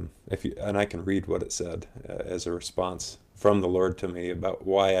 And and I can read what it said as a response from the Lord to me about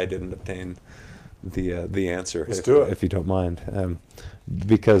why I didn't obtain the answer. Let's do it. If you don't mind.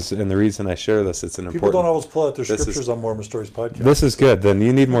 Because, and the reason I share this, it's an important... People don't always pull out their scriptures on Mormon Stories podcast. This is good. Then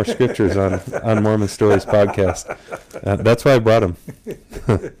you need more scriptures on Mormon Stories podcast. That's why I brought them.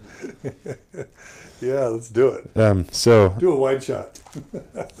 Yeah, let's do it. Do a wide shot.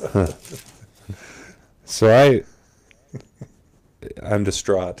 So I'm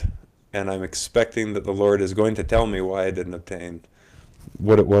distraught, and I'm expecting that the Lord is going to tell me why I didn't obtain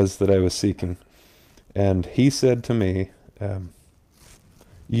what it was that I was seeking. And he said to me,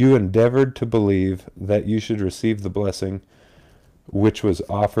 you endeavored to believe that you should receive the blessing which was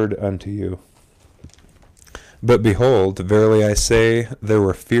offered unto you. But behold, verily I say, there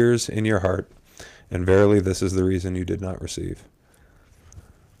were fears in your heart, and verily this is the reason you did not receive.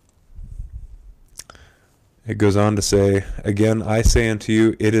 It goes on to say, again, I say unto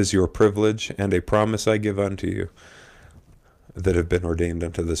you, it is your privilege, and a promise I give unto you, that have been ordained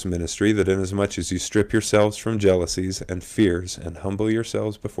unto this ministry, that inasmuch as you strip yourselves from jealousies and fears, and humble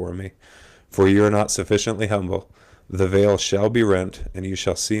yourselves before me, for you are not sufficiently humble, the veil shall be rent, and you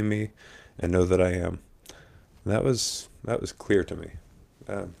shall see me, and know that I am. And that was clear to me.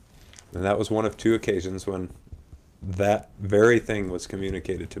 And that was one of two occasions when that very thing was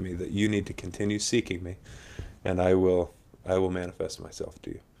communicated to me, that you need to continue seeking me, and I will manifest myself to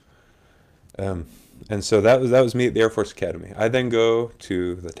you. And so that was me at the Air Force Academy. I then go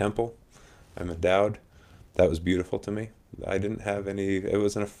to the temple. I'm endowed. That was beautiful to me. I didn't have it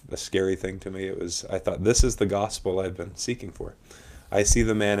wasn't a scary thing to me. I thought, this is the gospel I've been seeking for. I see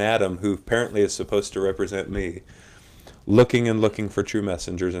the man Adam, who apparently is supposed to represent me, looking and looking for true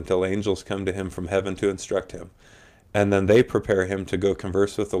messengers until angels come to him from heaven to instruct him. And then they prepare him to go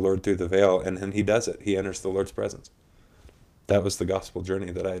converse with the Lord through the veil, and then he does it. He enters the Lord's presence. That was the gospel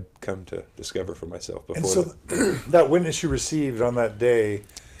journey that I had come to discover for myself before. And so that witness you received on that day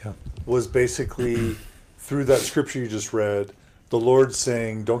was basically, through that scripture you just read, the Lord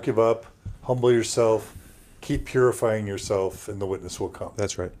saying, don't give up, humble yourself, keep purifying yourself, and the witness will come.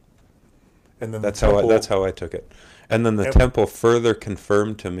 That's right. And then that's how I took it. And then the temple further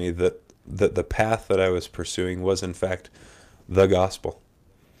confirmed to me that the path that I was pursuing was in fact the gospel.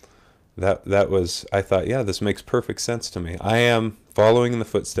 That was, I thought, this makes perfect sense to me. I am following in the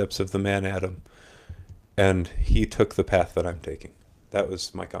footsteps of the man Adam, and he took the path that I'm taking. That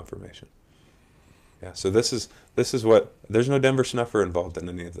was my confirmation. Yeah, so this is what, there's no Denver Snuffer involved in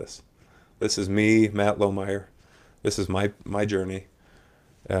any of this. This is me, Matt Lohmeier. This is my journey.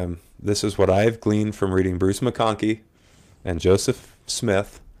 This is what I've gleaned from reading Bruce McConkie and Joseph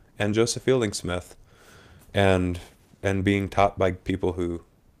Smith and Joseph Fielding Smith, and being taught by people who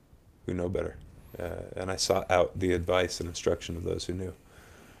know better. And I sought out the advice and instruction of those who knew.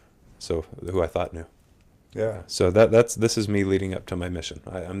 So who I thought knew. Yeah. So this is me leading up to my mission.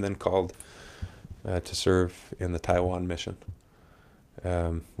 I'm then called to serve in the Taiwan mission,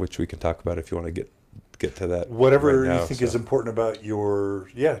 which we can talk about if you want to get to that. Whatever right now, you think is important about your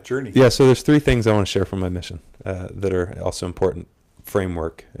journey. Yeah, so there's three things I want to share from my mission that are also important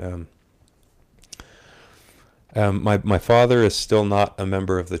framework. My father is still not a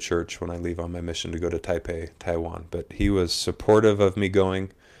member of the church when I leave on my mission to go to Taipei, Taiwan, but he was supportive of me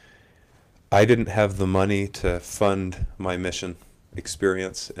going. I didn't have the money to fund my mission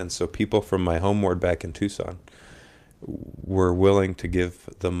experience, and so people from my home ward back in Tucson were willing to give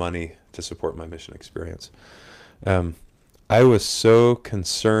the money to support my mission experience. I was so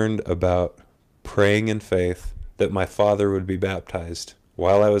concerned about praying in faith that my father would be baptized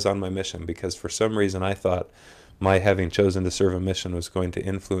while I was on my mission, because for some reason I thought my having chosen to serve a mission was going to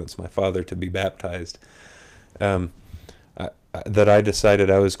influence my father to be baptized. That I decided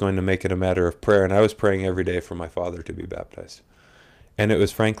I was going to make it a matter of prayer, and I was praying every day for my father to be baptized. And it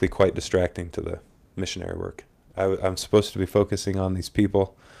was frankly quite distracting to the missionary work. I'm supposed to be focusing on these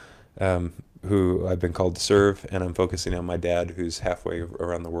people who I've been called to serve, and I'm focusing on my dad who's halfway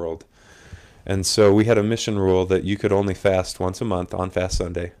around the world. And so we had a mission rule that you could only fast once a month on Fast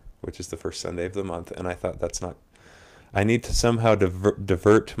Sunday, which is the first Sunday of the month, and I thought I need to somehow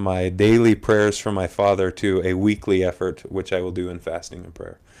divert my daily prayers for my father to a weekly effort, which I will do in fasting and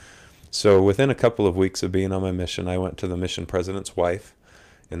prayer. So within a couple of weeks of being on my mission, I went to the mission president's wife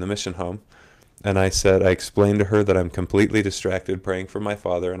in the mission home, and I explained to her that I'm completely distracted praying for my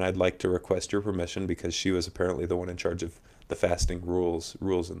father, and I'd like to request your permission, because she was apparently the one in charge of the fasting rules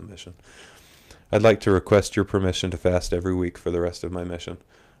in the mission. I'd like to request your permission to fast every week for the rest of my mission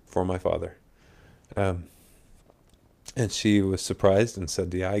for my father. And she was surprised and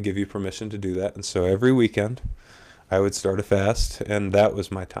said, yeah, I give you permission to do that. And so every weekend I would start a fast, and that was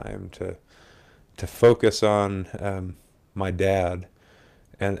my time to focus on my dad.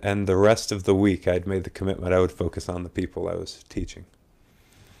 And the rest of the week I'd made the commitment I would focus on the people I was teaching.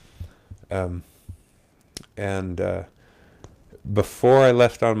 Before I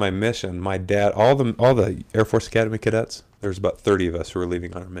left on my mission, my dad, all the Air Force Academy cadets, there's about 30 of us who were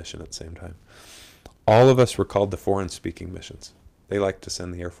leaving on our mission at the same time. All of us were called to foreign-speaking missions. They like to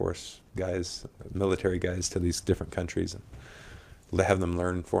send the Air Force guys, military guys, to these different countries and have them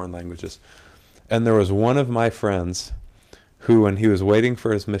learn foreign languages. And there was one of my friends who, when he was waiting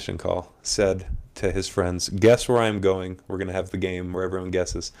for his mission call, said to his friends, guess where I'm going? We're going to have the game where everyone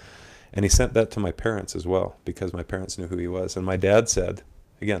guesses. And he sent that to my parents as well, because my parents knew who he was. And my dad said,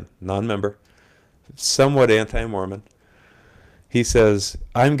 again, non-member, somewhat anti-Mormon, he says,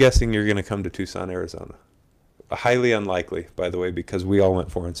 I'm guessing you're going to come to Tucson, Arizona. Highly unlikely, by the way, because we all went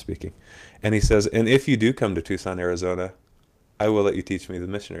foreign speaking. And he says, and if you do come to Tucson, Arizona, I will let you teach me the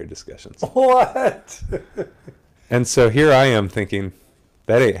missionary discussions. What? And so here I am thinking,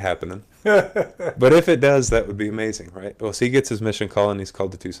 that ain't happening. But if it does, that would be amazing, right? Well, so he gets his mission call, and he's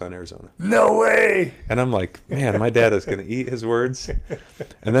called to Tucson, Arizona. No way! And I'm like, man, my dad is going to eat his words.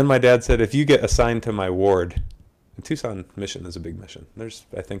 And then my dad said, if you get assigned to my ward, and Tucson mission is a big mission. There's,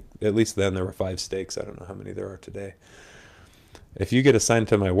 I think, at least then there were 5 stakes. I don't know how many there are today. If you get assigned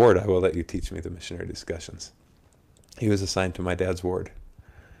to my ward, I will let you teach me the missionary discussions. He was assigned to my dad's ward.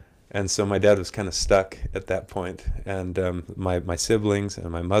 And so my dad was kind of stuck at that point. And my siblings and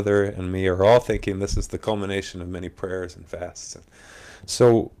my mother and me are all thinking this is the culmination of many prayers and fasts.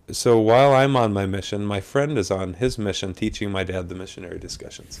 So while I'm on my mission, my friend is on his mission teaching my dad the missionary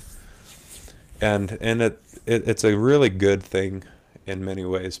discussions. And it's a really good thing in many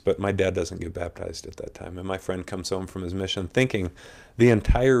ways, but my dad doesn't get baptized at that time. And my friend comes home from his mission thinking the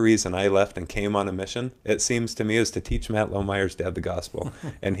entire reason I left and came on a mission, it seems to me, is to teach Matt Lohmeier's dad the gospel,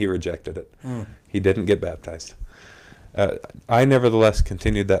 and he rejected it. He didn't get baptized. I nevertheless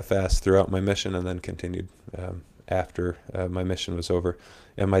continued that fast throughout my mission, and then continued after my mission was over.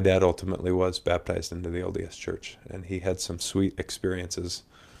 And my dad ultimately was baptized into the LDS Church, and he had some sweet experiences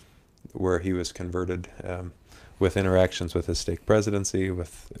where he was converted with interactions with his stake presidency,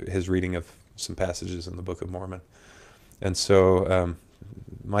 with his reading of some passages in the Book of Mormon. And so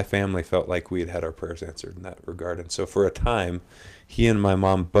my family felt like we had had our prayers answered in that regard. And so for a time, he and my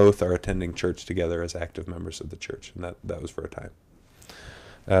mom both are attending church together as active members of the church, and that was for a time.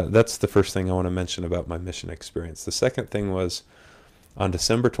 That's the first thing I want to mention about my mission experience. The second thing was on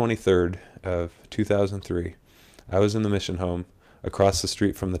December 23rd of 2003, I was in the mission home across the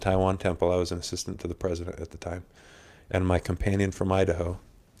street from the Taiwan temple. I was an assistant to the president at the time. And my companion from Idaho,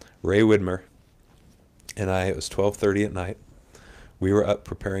 Ray Widmer, and it was 12:30 at night. We were up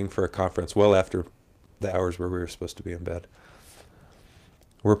preparing for a conference well after the hours where we were supposed to be in bed.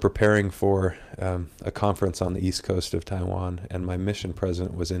 We're preparing for a conference on the east coast of Taiwan, and my mission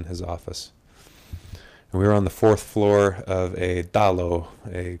president was in his office. And we were on the 4th floor of a dalo,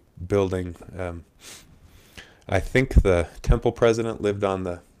 a building I think the temple president lived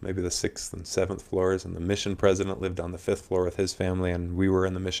on maybe the 6th and 7th floors, and the mission president lived on the 5th floor with his family, and we were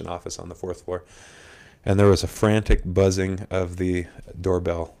in the mission office on the 4th floor. And there was a frantic buzzing of the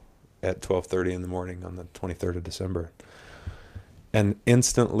doorbell at 12:30 in the morning on the 23rd of December. And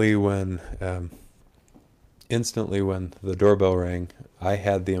instantly when the doorbell rang, I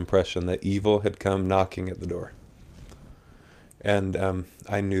had the impression that evil had come knocking at the door. And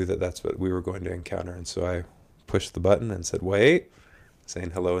I knew that that's what we were going to encounter. And so I pushed the button and said, "Wait,"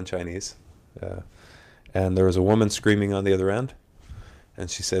 saying hello in Chinese. And there was a woman screaming on the other end.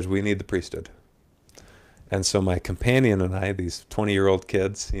 And she said, "We need the priesthood." And so my companion and I, these 20-year-old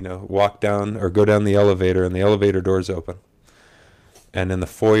kids, walk down or go down the elevator, and the elevator doors open. And in the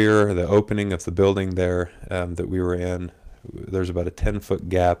foyer, the opening of the building there that we were in, there's about a 10-foot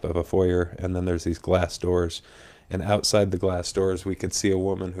gap of a foyer, and then there's these glass doors. And outside the glass doors, we could see a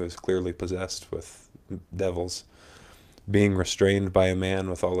woman who is clearly possessed with devils, being restrained by a man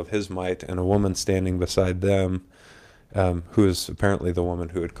with all of his might, and a woman standing beside them, who is apparently the woman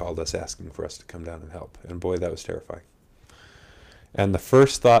who had called us asking for us to come down and help. And boy, that was terrifying. And the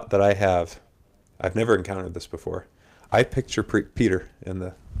first thought that I have, I've never encountered this before, I picture Peter in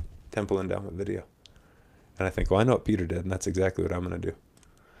the temple endowment video. And I think, well, I know what Peter did, and that's exactly what I'm going to do.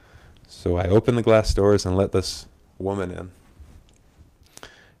 So I open the glass doors and let this woman in.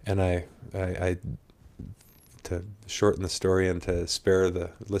 And I to shorten the story and to spare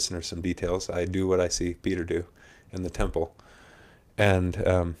the listener some details, I do what I see Peter do in the temple.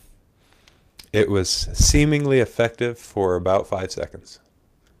 And it was seemingly effective for about 5 seconds.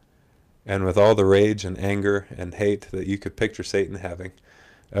 And with all the rage and anger and hate that you could picture Satan having,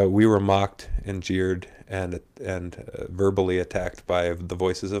 we were mocked and jeered and verbally attacked by the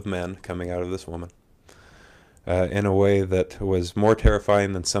voices of men coming out of this woman in a way that was more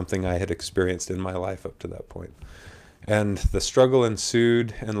terrifying than something I had experienced in my life up to that point. And the struggle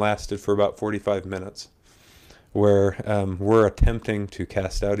ensued and lasted for about 45 minutes, where we're attempting to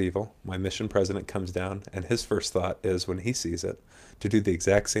cast out evil. My mission president comes down, and his first thought is, when he sees it, to do the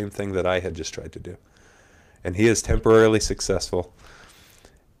exact same thing that I had just tried to do. And he is temporarily successful,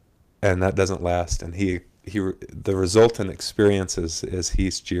 and that doesn't last. And the resultant experience is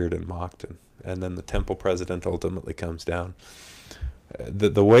he's jeered and mocked, and then the temple president ultimately comes down.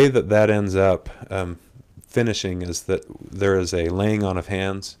 The way that ends up finishing is that there is a laying on of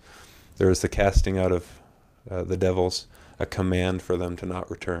hands, there is the casting out of the devils, a command for them to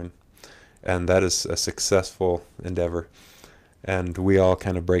not return, and that is a successful endeavor. And we all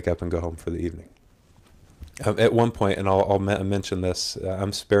kind of break up and go home for the evening. At one point, and I'll mention this,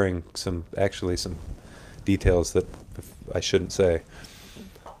 I'm sparing some details that I shouldn't say.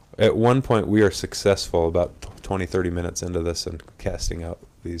 At one point, we are successful about 20-30 minutes into this and casting out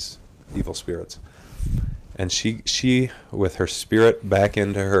these evil spirits. And she, with her spirit back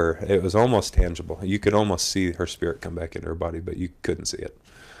into her, it was almost tangible. You could almost see her spirit come back into her body, but you couldn't see it.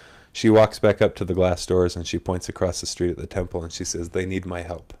 She walks back up to the glass doors, and she points across the street at the temple, and she says, "They need my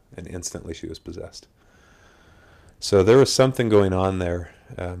help." And instantly she was possessed. So there was something going on there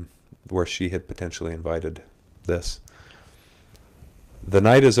where she had potentially invited this. The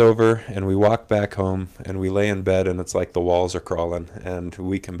night is over, and we walk back home, and we lay in bed, and it's like the walls are crawling, and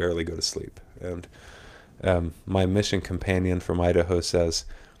we can barely go to sleep. And my mission companion from Idaho says,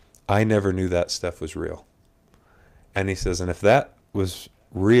 "I never knew that stuff was real." And he says, and if that was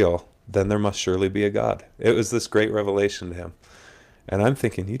real, then there must surely be a God. It was this great revelation to him. And I'm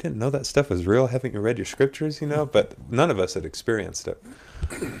thinking, you didn't know that stuff was real? Haven't you read your scriptures, But none of us had experienced it.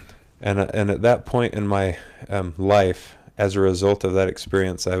 And at that point in my life, as a result of that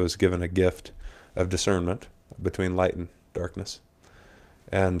experience, I was given a gift of discernment between light and darkness.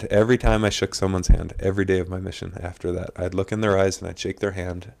 And every time I shook someone's hand, every day of my mission after that, I'd look in their eyes and I'd shake their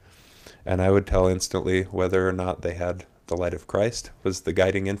hand, and I would tell instantly whether or not they had the light of Christ was the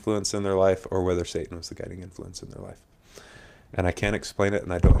guiding influence in their life, or whether Satan was the guiding influence in their life. And I can't explain it,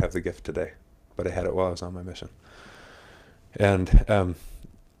 and I don't have the gift today, but I had it while I was on my mission. And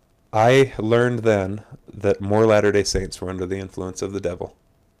I learned then that more Latter-day Saints were under the influence of the devil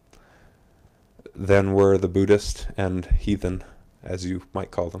than were the Buddhist and heathen, as you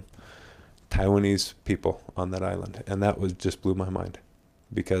might call them, Taiwanese people on that island. And that just blew my mind,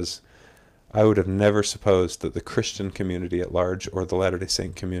 because I would have never supposed that the Christian community at large or the Latter-day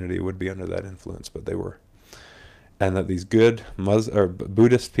Saint community would be under that influence, but they were. And that these good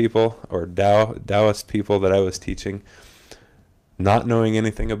Buddhist people or Taoist people that I was teaching, not knowing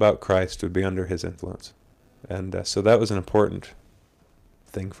anything about Christ, would be under his influence. And so that was an important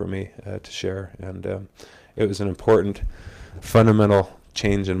thing for me to share. And it was an important fundamental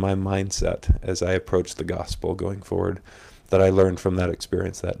change in my mindset as I approached the gospel going forward that I learned from that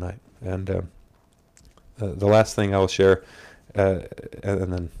experience that night. And the last thing I'll share, and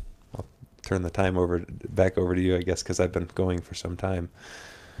then I'll turn the time back over to you, I guess, because I've been going for some time.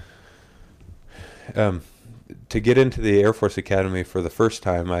 To get into the Air Force Academy for the first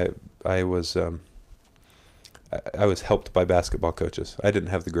time, I was helped by basketball coaches. I didn't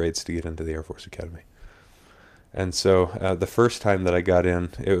have the grades to get into the Air Force Academy. And so the first time that I got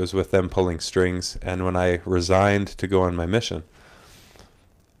in, it was with them pulling strings. And when I resigned to go on my mission,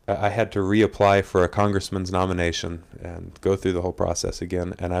 I had to reapply for a congressman's nomination and go through the whole process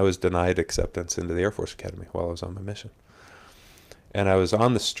again. And I was denied acceptance into the Air Force Academy while I was on my mission. And I was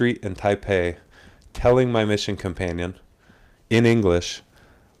on the street in Taipei telling my mission companion in English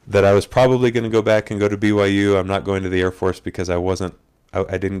that I was probably going to go back and go to BYU. I'm not going to the Air Force because I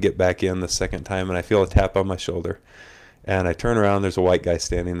didn't get back in the second time, and I feel a tap on my shoulder. And I turn around, there's a white guy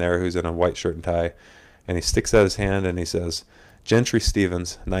standing there who's in a white shirt and tie, and he sticks out his hand and he says, "Gentry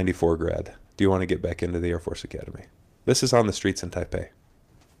Stevens, 94 grad. Do you want to get back into the Air Force Academy?" This is on the streets in Taipei.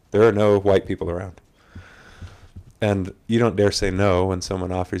 There are no white people around. And you don't dare say no when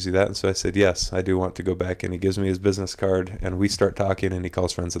someone offers you that. And so I said, yes, I do want to go back. And he gives me his business card, and we start talking, and he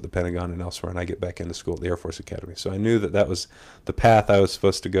calls friends at the Pentagon and elsewhere, and I get back into school at the Air Force Academy. So I knew that that was the path I was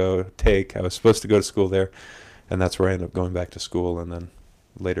supposed to take. I was supposed to go to school there, and that's where I ended up going back to school, and then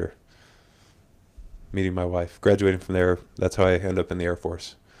later meeting my wife, graduating from there. That's how I ended up in the Air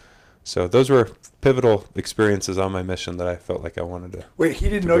Force. So those were pivotal experiences on my mission that I felt like I wanted to. Wait, he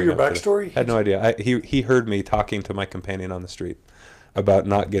didn't know your backstory? I had no idea. He heard me talking to my companion on the street about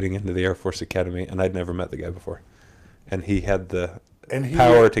not getting into the Air Force Academy, and I'd never met the guy before. And he had the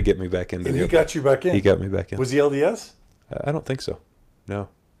power to get me back into the Air Force. And he got you back in? He got me back in. Was he LDS? I don't think so. No.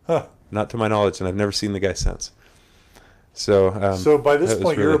 Huh. Not to my knowledge, and I've never seen the guy since. So so by this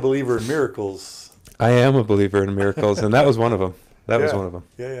point, you're a believer in miracles. I am a believer in miracles, and that was one of them. That was one of them.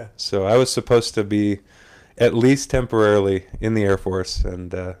 Yeah. So I was supposed to be at least temporarily in the Air Force,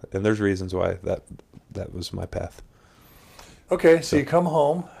 and there's reasons why that was my path. Okay, so you come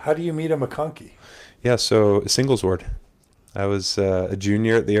home. How do you meet a McConkie? Yeah, so singles ward. I was a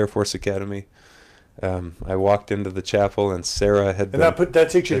junior at the Air Force Academy. I walked into the chapel, and Sara had been... And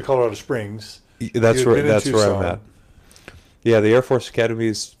that takes you to Colorado Springs. That's where I'm at. Yeah, the Air Force Academy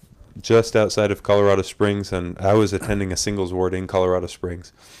is just outside of Colorado Springs, and I was attending a singles ward in Colorado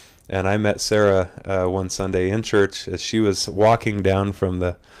Springs. And I met Sara one Sunday in church as she was walking down from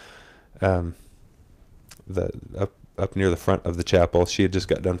the up near the front of the chapel. She had just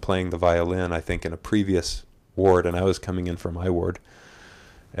got done playing the violin, I think, in a previous ward, and I was coming in for my ward.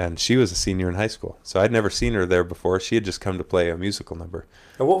 And she was a senior in high school, so I'd never seen her there before. She had just come to play a musical number.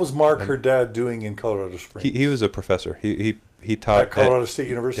 And what was Mark, her dad, doing in Colorado Springs? He was a professor. He taught at Colorado State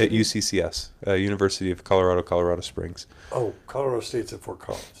University? At UCCS, University of Colorado Springs. Oh, Colorado State's at Fort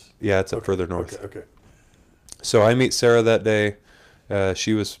Collins. Yeah, it's up further north. Okay. So I meet Sara that day.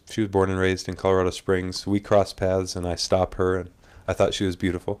 She was born and raised in Colorado Springs. We crossed paths, and I stop her, and I thought she was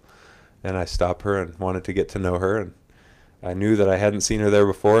beautiful. And I stop her and wanted to get to know her, and I knew that I hadn't seen her there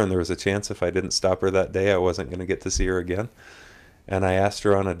before, and there was a chance if I didn't stop her that day, I wasn't going to get to see her again. And I asked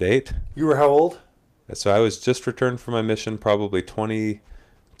her on a date. You were how old? So I was just returned from my mission, probably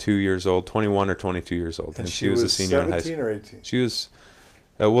 22 years old, 21 or 22 years old. And she was a senior in high school. 17 or 18? She was,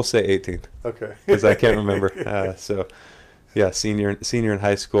 we'll say 18. Okay. Because I can't remember. So, yeah, senior in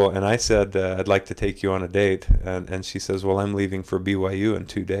high school. And I said, I'd like to take you on a date. And she says, well, I'm leaving for BYU in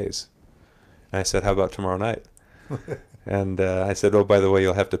 2 days. And I said, how about tomorrow night? And I said, oh, by the way,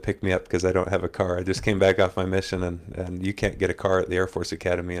 you'll have to pick me up because I don't have a car. I just came back off my mission, and you can't get a car at the Air Force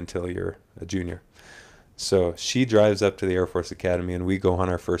Academy until you're a junior. So she drives up to the Air Force Academy, and we go on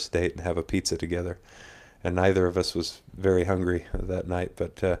our first date and have a pizza together. And neither of us was very hungry that night.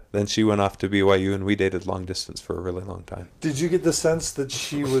 But then she went off to BYU, and we dated long distance for a really long time. Did you get the sense that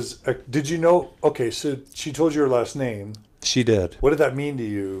she was... did you know... Okay, so she told you her last name. She did. What did that mean to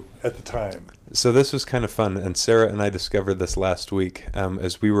you at the time? So this was kind of fun, and Sara and I discovered this last week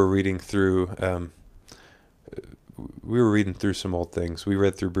as we were reading through some old things. We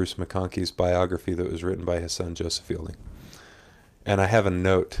read through Bruce McConkie's biography that was written by his son, Joseph Fielding. And I have a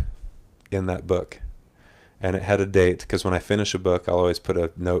note in that book, and it had a date, because when I finish a book, I'll always put a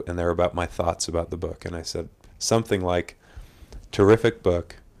note in there about my thoughts about the book. And I said something like, terrific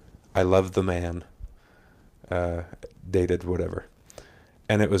book, I love the man, dated whatever.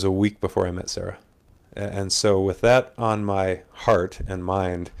 And it was a week before I met Sara. And so with that on my heart and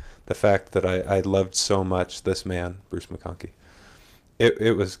mind, the fact that I loved so much this man, Bruce McConkie,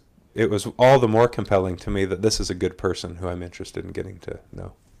 it was it was all the more compelling to me that this is a good person who I'm interested in getting to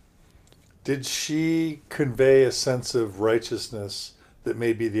know. Did she convey a sense of righteousness that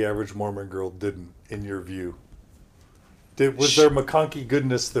maybe the average Mormon girl didn't, in your view? Was there McConkie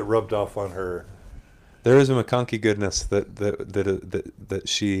goodness that rubbed off on her? There is a McConkie goodness that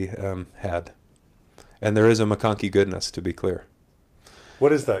she had, and there is a McConkie goodness, to be clear.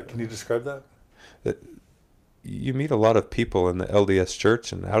 What is that? Can you describe that? That you meet a lot of people in the LDS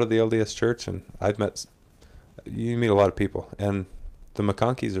church and out of the LDS church, and you meet a lot of people, and the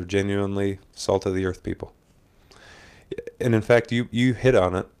McConkies are genuinely salt of the earth people. And in fact, you hit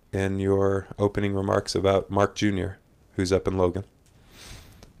on it in your opening remarks about Mark Jr., who's up in Logan.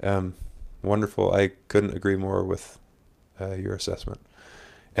 Wonderful. I couldn't agree more with your assessment.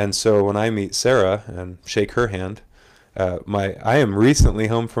 And so when I meet Sara and shake her hand, I am recently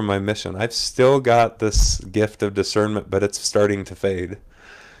home from my mission. I've still got this gift of discernment, but it's starting to fade.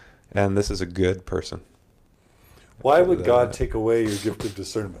 And this is a good person. Why would God take away your gift of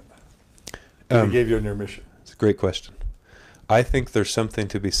discernment that He gave you on your mission? It's a great question. I think there's something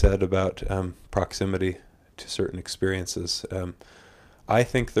to be said about proximity to certain experiences. I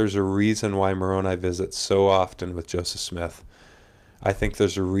think there's a reason why Moroni visits so often with Joseph Smith. I think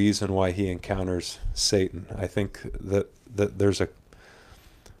there's a reason why he encounters Satan. I think that there's a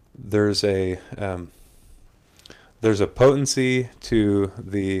potency to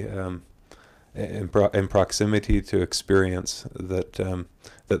the in proximity to experience that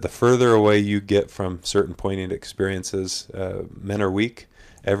the further away you get from certain poignant experiences, men are weak.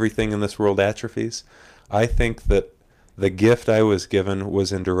 Everything in this world atrophies. I think that the gift I was given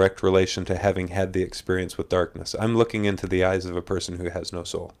was in direct relation to having had the experience with darkness. I'm looking into the eyes of a person who has no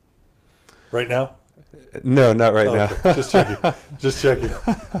soul. Right now? No, not right now. Okay. Just checking. Just checking.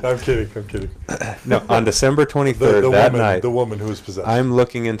 No, I'm kidding. No, on December 23rd, night, the woman who was possessed. I'm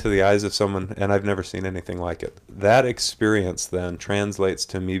looking into the eyes of someone, and I've never seen anything like it. That experience then translates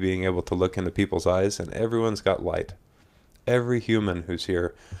to me being able to look into people's eyes, and everyone's got light. Every human who's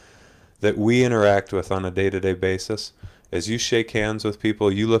here that we interact with on a day-to-day basis, as you shake hands with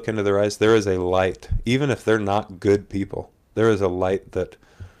people, you look into their eyes, there is a light. Even if they're not good people, there is a light that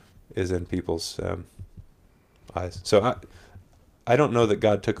is in people's eyes. So I don't know that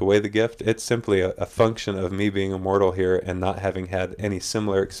God took away the gift. It's simply a function of me being immortal here and not having had any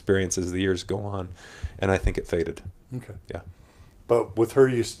similar experience as the years go on. And I think it faded. Okay. Yeah. But with her,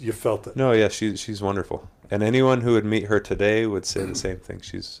 you felt it. No, yeah, she's wonderful. And anyone who would meet her today would say the same thing.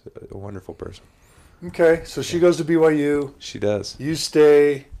 She's a wonderful person. Okay, so she goes to BYU. She does. You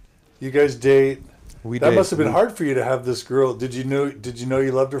stay. You guys date. That must have been hard for you to have this girl. Did you know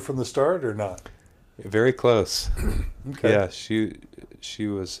you loved her from the start or not? Very close. Okay. Yeah, she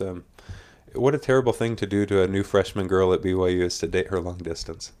was. What a terrible thing to do to a new freshman girl at BYU is to date her long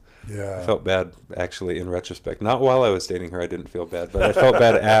distance. Yeah. I felt bad, actually, in retrospect. Not while I was dating her, I didn't feel bad, but I felt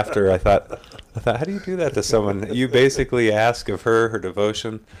bad after. I thought, how do you do that to someone? You basically ask of her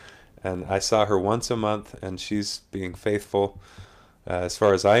devotion, and I saw her once a month, and she's being faithful, as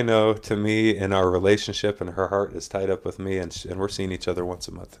far as I know, to me in our relationship, and her heart is tied up with me, and we're seeing each other once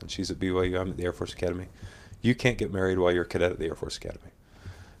a month, and she's at BYU, I'm at the Air Force Academy. You can't get married while you're a cadet at the Air Force Academy.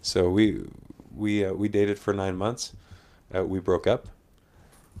 So we dated for 9 months. We broke up.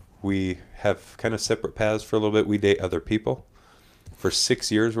 We have kind of separate paths for a little bit. We date other people. For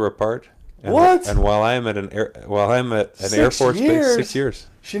 6 years we're apart. And what? And while I'm at an Air Force base, 6 years.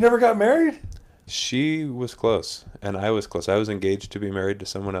 She never got married? She was close, and I was close. I was engaged to be married to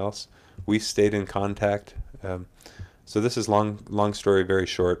someone else. We stayed in contact. So this is long story, very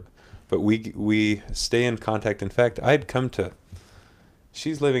short. But we stay in contact. In fact,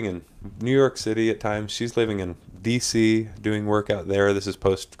 she's living in New York City at times. She's living in D.C., doing work out there. This is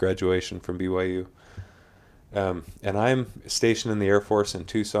post-graduation from BYU. And I'm stationed in the Air Force in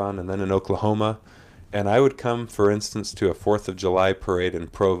Tucson and then in Oklahoma. And I would come, for instance, to a 4th of July parade in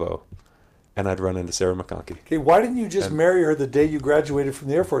Provo, and I'd run into Sara McConkie. Okay, why didn't you just marry her the day you graduated from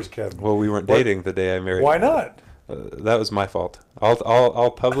the Air Force Academy? Well, we weren't dating the day I married her. Why not? That was my fault.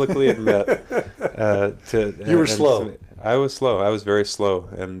 I'll publicly admit you were slow. I was slow. I was very slow,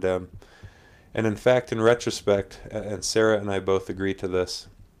 and in fact, in retrospect, and Sara and I both agree to this,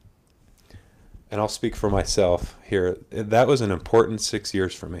 and I'll speak for myself here. That was an important 6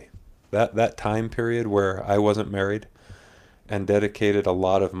 years for me. That time period where I wasn't married, and dedicated a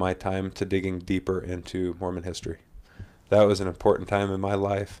lot of my time to digging deeper into Mormon history. That was an important time in my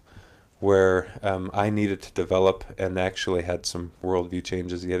life where I needed to develop and actually had some worldview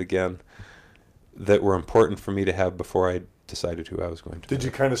changes yet again that were important for me to have before I decided who I was going to Did marry.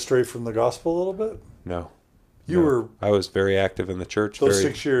 you kind of stray from the gospel a little bit? No. I was very active in the church. Those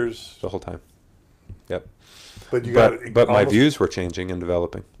 6 years. The whole time. Yep. But my views were changing and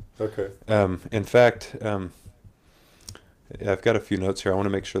developing. Okay. In fact, I've got a few notes here. I want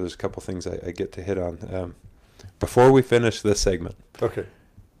to make sure there's a couple things I get to hit on. Before we finish this segment, okay,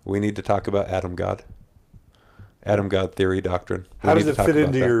 we need to talk about Adam God theory, doctrine. How does it fit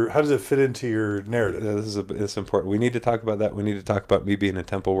into your narrative? It's important. We need to talk about that. We need to talk about me being a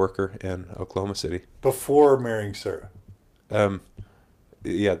temple worker in Oklahoma City before marrying Sara.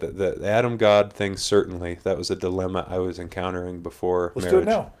 Yeah, the Adam God thing, certainly that was a dilemma I was encountering before marriage. Let's do it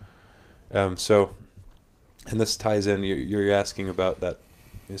now. And this ties in. You're asking about that.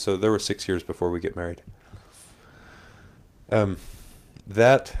 So there were 6 years before we get married.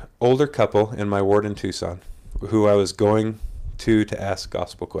 That older couple in my ward in Tucson, who I was going to ask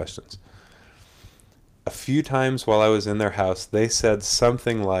gospel questions. A few times while I was in their house, they said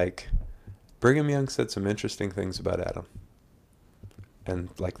something like, Brigham Young said some interesting things about Adam. And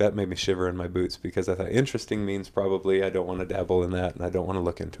like that made me shiver in my boots, because I thought interesting means probably I don't want to dabble in that and I don't want to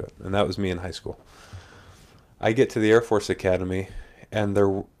look into it. And that was me in high school. I get to the Air Force Academy, and there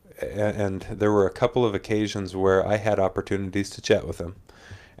were a couple of occasions where I had opportunities to chat with them.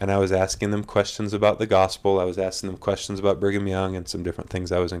 And I was asking them questions about the gospel. I was asking them questions about Brigham Young and some different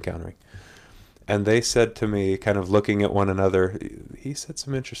things I was encountering. And they said to me, kind of looking at one another, he said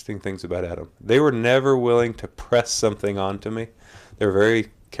some interesting things about Adam. They were never willing to press something onto me. They were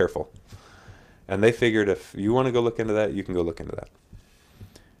very careful. And they figured, if you want to go look into that, you can go look into that.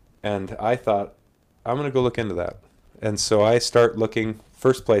 And I thought, I'm going to go look into that. And so I start looking.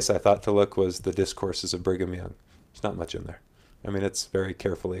 First place I thought to look was the discourses of Brigham Young. There's not much in there. I mean, it's very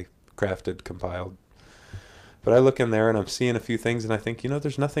carefully crafted, compiled. But I look in there and I'm seeing a few things and I think,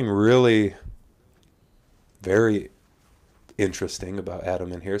 there's nothing really very interesting about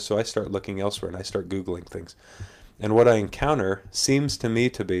Adam in here. So I start looking elsewhere and I start Googling things. And what I encounter seems to me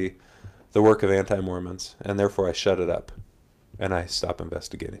to be the work of anti-Mormons, and therefore I shut it up and I stop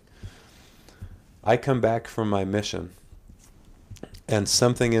investigating. I come back from my mission, and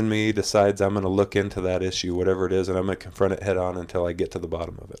something in me decides I'm going to look into that issue, whatever it is, and I'm going to confront it head on until I get to the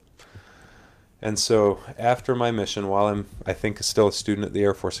bottom of it. And so after my mission, while I think still a student at the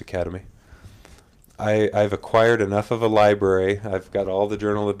Air Force Academy, I've acquired enough of a library. I've got all the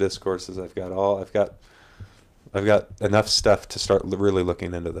Journal of Discourses. I've got enough stuff to start really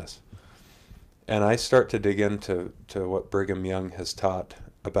looking into this. And I start to dig into what Brigham Young has taught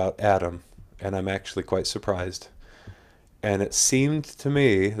about Adam, and I'm actually quite surprised. And it seemed to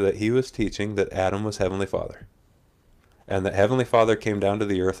me that he was teaching that Adam was Heavenly Father, and that Heavenly Father came down to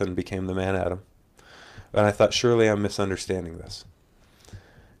the earth and became the man Adam. And I thought, surely I'm misunderstanding this.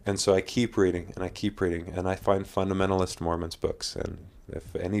 And so I keep reading, and I find fundamentalist Mormons books. And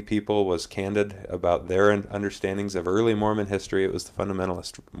if any people was candid about their understandings of early Mormon history, it was the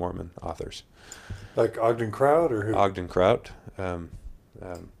fundamentalist Mormon authors. Like Ogden Kraut, or who? Ogden Kraut,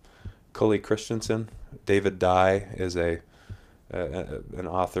 Cully Christensen. David Dye is an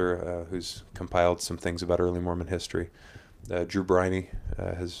author who's compiled some things about early Mormon history. Drew Briney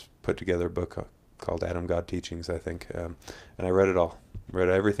has put together a book called Adam God Teachings, I think. And I read it all. Read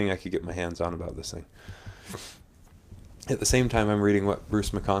everything I could get my hands on about this thing. At the same time, I'm reading what Bruce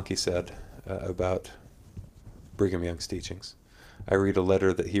McConkie said about Brigham Young's teachings. I read a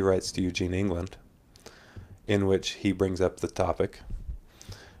letter that he writes to Eugene England, in which he brings up the topic.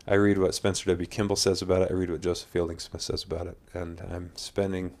 I read what Spencer W. Kimball says about it. I read what Joseph Fielding Smith says about it. And I'm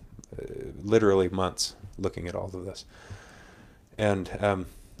spending literally months looking at all of this. And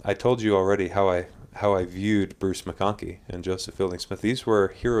I told you already how I viewed Bruce McConkie and Joseph Fielding Smith. These were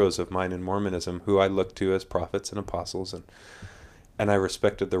heroes of mine in Mormonism who I looked to as prophets and apostles, and I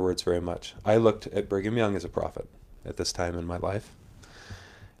respected their words very much. I looked at Brigham Young as a prophet at this time in my life,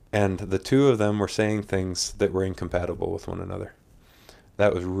 and the two of them were saying things that were incompatible with one another.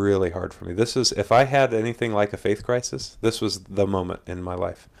 That was really hard for me. If I had anything like a faith crisis, this was the moment in my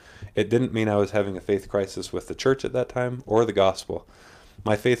life. It didn't mean I was having a faith crisis with the church at that time or the gospel.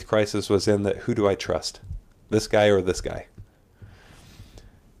 My faith crisis was in that, who do I trust? This guy or this guy?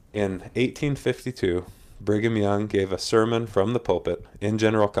 In 1852, Brigham Young gave a sermon from the pulpit in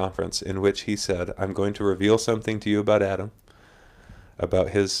General Conference in which he said, I'm going to reveal something to you about Adam, about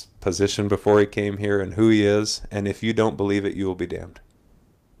his position before he came here and who he is, and if you don't believe it, you will be damned.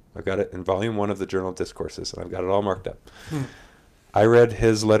 I've got it in volume 1 of the Journal of Discourses, and I've got it all marked up. I read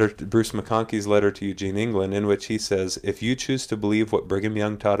his letter, Bruce McConkie's letter to Eugene England, in which he says, if you choose to believe what Brigham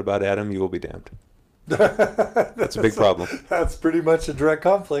Young taught about Adam, you will be damned. That's a big problem. That's pretty much a direct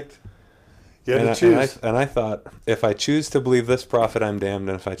conflict. You had to choose. And I thought, if I choose to believe this prophet, I'm damned,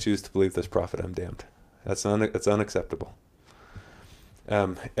 and if I choose to believe this prophet, I'm damned. That's unacceptable.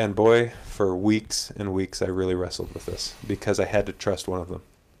 And boy, for weeks and weeks, I really wrestled with this because I had to trust one of them.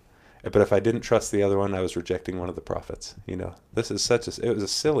 But if I didn't trust the other one, I was rejecting one of the prophets. This is it was a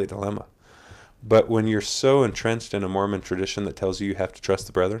silly dilemma. But when you're so entrenched in a Mormon tradition that tells you have to trust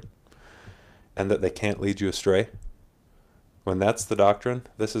the brethren and that they can't lead you astray, when that's the doctrine,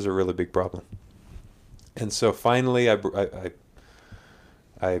 this is a really big problem. And so finally, I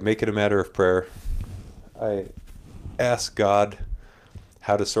make it a matter of prayer. I ask God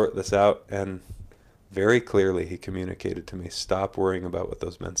how to sort this out, and very clearly he communicated to me, stop worrying about what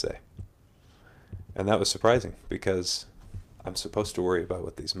those men say. And that was surprising because I'm supposed to worry about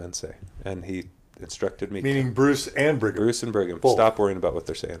what these men say. And he instructed me. Meaning Bruce and Brigham. Bruce and Brigham. Both. Stop worrying about what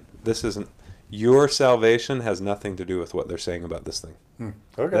they're saying. This isn't, your salvation has nothing to do with what they're saying about this thing.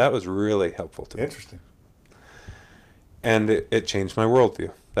 Okay. That was really helpful to me. Interesting. And it changed my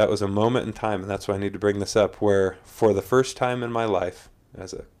worldview. That was a moment in time, and that's why I need to bring this up, where for the first time in my life,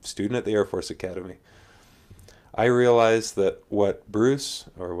 as a student at the Air Force Academy, I realized that what Bruce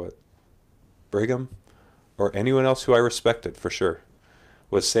or what Brigham or anyone else who I respected for sure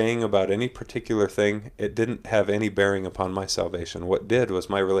was saying about any particular thing, it didn't have any bearing upon my salvation. What did was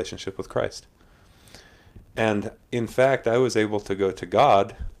my relationship with Christ. And in fact, I was able to go to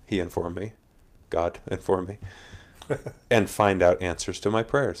God, God informed me, and find out answers to my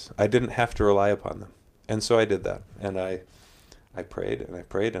prayers. I didn't have to rely upon them. And so I did that. And I prayed and I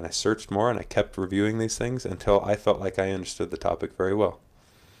prayed and I searched more and I kept reviewing these things until I felt like I understood the topic very well.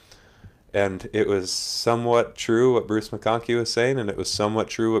 And it was somewhat true what Bruce McConkie was saying, and it was somewhat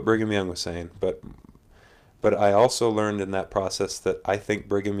true what Brigham Young was saying. But I also learned in that process that I think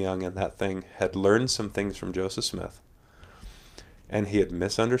Brigham Young in that thing had learned some things from Joseph Smith, and he had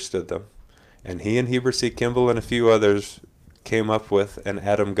misunderstood them. And he and Heber C. Kimball and a few others came up with an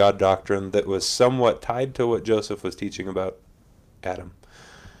Adam God doctrine that was somewhat tied to what Joseph was teaching about Adam,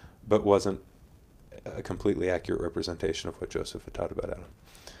 but wasn't a completely accurate representation of what Joseph had taught about Adam.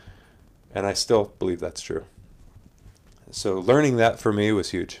 And I still believe that's true. So learning that for me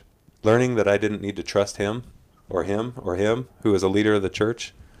was huge. Learning that I didn't need to trust him, who was a leader of the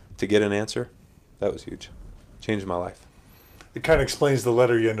church, to get an answer, that was huge. Changed my life. It kind of explains the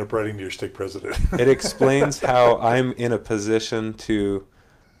letter you end up writing to your stake president. It explains how I'm in a position to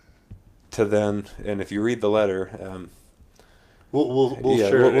then, and if you read the letter, we'll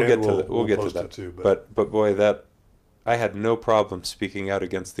share it. We'll get to that too. But boy, that I had no problem speaking out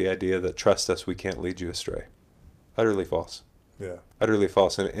against the idea that trust us, we can't lead you astray. Utterly false. Yeah. Utterly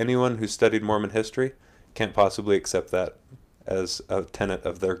false. And anyone who studied Mormon history can't possibly accept that as a tenet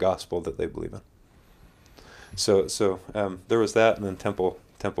of their gospel that they believe in. So there was that, and then temple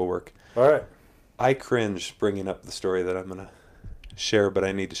work. All right. I cringe bringing up the story that I'm going to share, but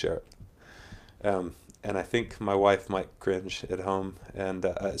I need to share it. And I think my wife might cringe at home. And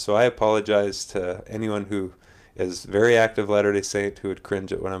so I apologize to anyone who is very active Latter-day Saint who would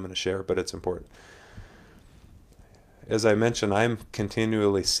cringe at what I'm going to share, but it's important. As I mentioned, I'm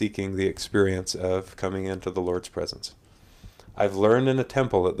continually seeking the experience of coming into the Lord's presence. I've learned in a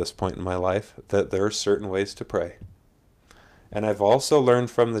temple at this point in my life that there are certain ways to pray. And I've also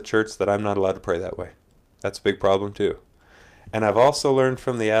learned from the church that I'm not allowed to pray that way. That's a big problem too. And I've also learned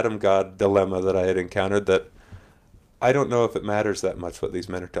from the Adam God dilemma that I had encountered that I don't know if it matters that much what these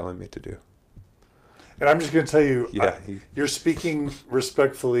men are telling me to do. And I'm just going to tell you, Yeah, you're speaking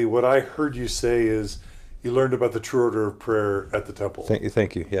respectfully. What I heard you say is you learned about the true order of prayer at the temple.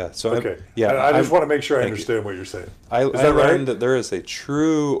 Thank you. Yeah. So okay. I just want to make sure I understand what you're saying. I learned that there is a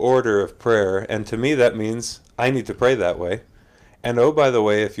true order of prayer, and to me that means I need to pray that way. And oh, by the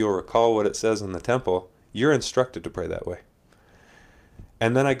way, if you'll recall what it says in the temple, you're instructed to pray that way.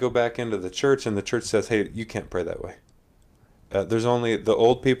 And then I go back into the church, and the church says, hey, you can't pray that way. There's only the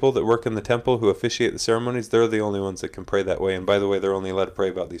old people that work in the temple who officiate the ceremonies. They're the only ones that can pray that way. And by the way, they're only allowed to pray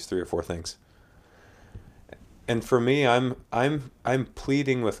about these 3 or 4 things. And for me, I'm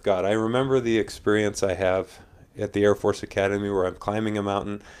pleading with God. I remember the experience I have at the Air Force Academy where I'm climbing a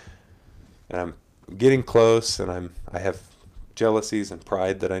mountain and I'm getting close, and I have jealousies and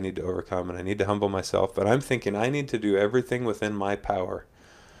pride that I need to overcome, and I need to humble myself. But I'm thinking I need to do everything within my power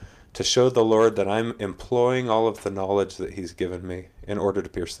to show the Lord that I'm employing all of the knowledge that he's given me in order to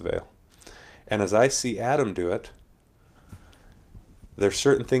pierce the veil. And as I see Adam do it, there's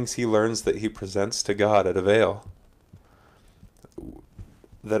certain things he learns that he presents to God at a veil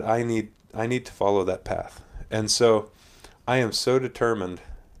that I need to follow that path. And so I am so determined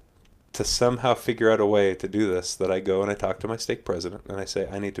to somehow figure out a way to do this that I go and I talk to my stake president and I say,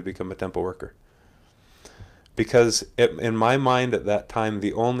 I need to become a temple worker. Because in my mind at that time,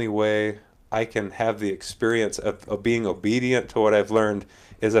 the only way I can have the experience of being obedient to what I've learned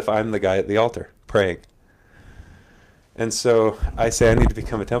is if I'm the guy at the altar praying. And so I say I need to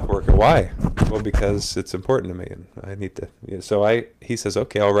become a temple worker. Why? Well, because it's important to me, and I need to. He says,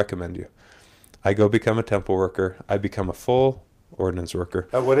 okay, I'll recommend you. I go become a temple worker. I become a full ordnance worker.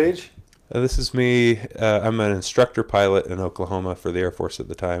 At what age? This is me. I'm an instructor pilot in Oklahoma for the Air Force at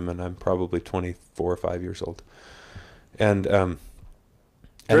the time, and I'm probably 24 or 5 years old. And during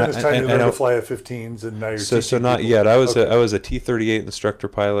this time, you learned to fly F-15s, and now you're teaching so not people. yet. I was a T-38 instructor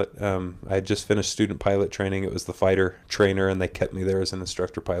pilot. I had just finished student pilot training. It was the fighter trainer, and they kept me there as an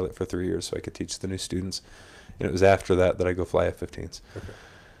instructor pilot for 3 years so I could teach the new students. And it was after that I go fly F-15s. Okay.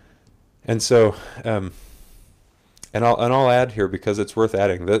 And so, and I'll add here because it's worth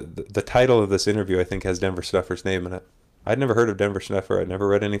adding. The title of this interview I think has Denver Snuffer's name in it. I'd never heard of Denver Snuffer. I'd never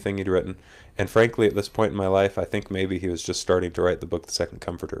read anything he'd written. And frankly, at this point in my life, I think maybe he was just starting to write the book The Second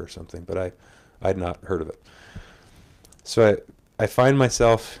Comforter or something, but I'd not heard of it. So I find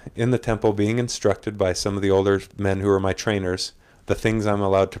myself in the temple being instructed by some of the older men who are my trainers, the things I'm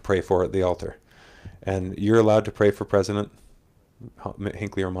allowed to pray for at the altar. And you're allowed to pray for President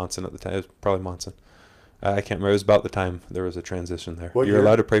Hinckley or Monson at the time. It was probably Monson. I can't remember. It was about the time there was a transition there. What You're year?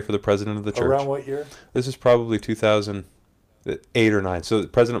 allowed to pray for the president of the church. Around what year? This is probably 2008 or 9. So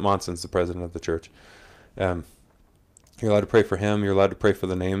President Monson's the president of the church. You're allowed to pray for him. You're allowed to pray for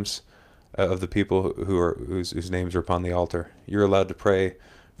the names of the people whose names are upon the altar. You're allowed to pray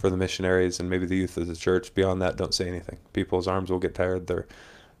for the missionaries and maybe the youth of the church. Beyond that, don't say anything. People's arms will get tired.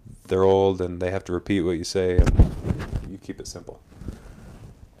 They're old and they have to repeat what you say, and you keep it simple.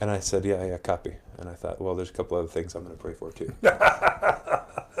 And I said, yeah, copy. And I thought, well, there's a couple other things I'm going to pray for too.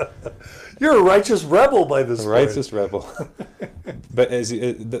 You're a righteous rebel by this point. Righteous rebel. But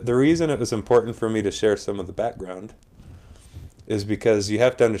the reason it was important for me to share some of the background is because you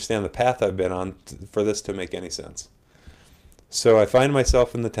have to understand the path I've been on for this to make any sense. So I find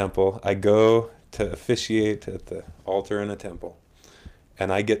myself in the temple. I go to officiate at the altar in a temple.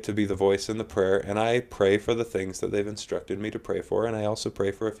 And I get to be the voice in the prayer, and I pray for the things that they've instructed me to pray for, and I also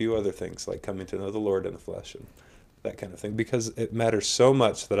pray for a few other things, like coming to know the Lord in the flesh and that kind of thing, because it matters so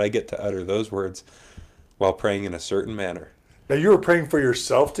much that I get to utter those words while praying in a certain manner. Now, you were praying for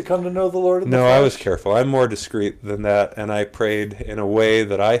yourself to come to know the Lord in the flesh? No, I was careful. I'm more discreet than that, and I prayed in a way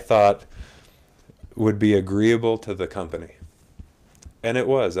that I thought would be agreeable to the company. And it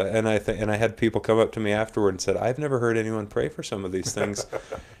was, and I had people come up to me afterward and said, I've never heard anyone pray for some of these things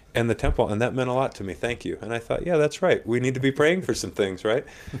in the temple, and that meant a lot to me. Thank you. And I thought, yeah, that's right. We need to be praying for some things, right?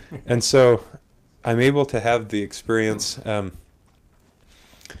 And so I'm able to have the experience, and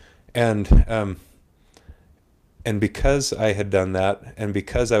because I had done that, and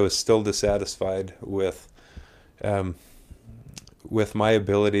because I was still dissatisfied with my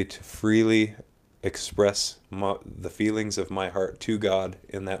ability to freely express the feelings of my heart to God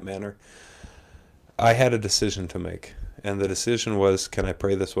in that manner, I had a decision to make. And the decision was, can I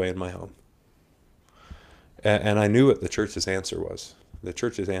pray this way in my home? And I knew what the church's answer was. The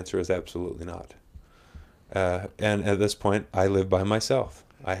church's answer is absolutely not. And at this point, I live by myself.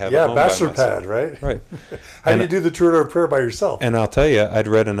 I have a home bachelor by myself. pad, right? Right. How do you do the two-hour prayer by yourself? And I'll tell you, I'd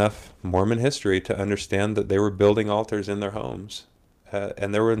read enough Mormon history to understand that they were building altars in their homes.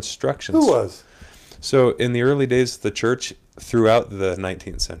 And there were instructions. Who was? So in the early days of the church, throughout the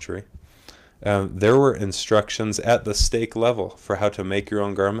 19th century, there were instructions at the stake level for how to make your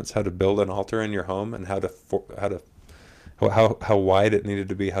own garments, how to build an altar in your home, and how wide it needed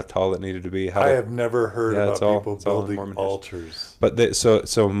to be, how tall it needed to be. I have never heard about people building altars. But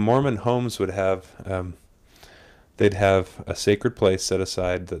so Mormon homes would have, they'd have a sacred place set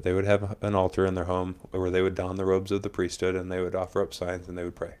aside that they would have an altar in their home where they would don the robes of the priesthood and they would offer up signs and they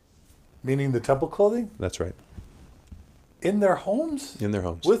would pray. Meaning the temple clothing? That's right. In their homes? In their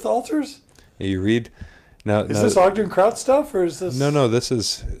homes. With altars? You read now. Is this Ogden Kraut stuff, or is this? No. This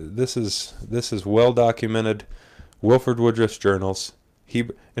is well documented. Wilford Woodruff's journals.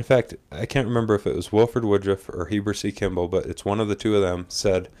 In fact, I can't remember if it was Wilford Woodruff or Heber C. Kimball, but it's one of the two of them.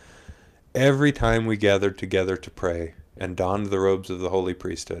 Said, every time we gathered together to pray and donned the robes of the holy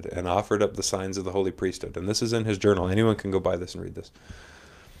priesthood and offered up the signs of the holy priesthood, and this is in his journal. Anyone can go buy this and read this.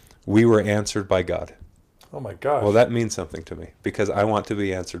 We were answered by God. Oh my gosh. Well, that means something to me because I want to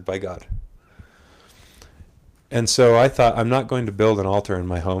be answered by God. And so I thought, I'm not going to build an altar in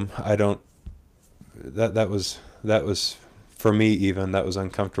my home. I don't. That was for me even. That was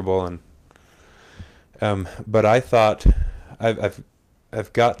uncomfortable, and but I thought,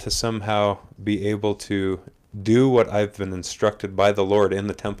 I've got to somehow be able to do what I've been instructed by the Lord in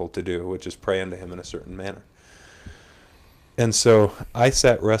the temple to do, which is pray unto Him in a certain manner. And so I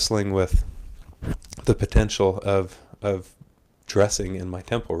sat wrestling with the potential of dressing in my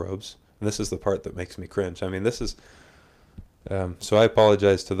temple robes. And this is the part that makes me cringe. I mean, this is so I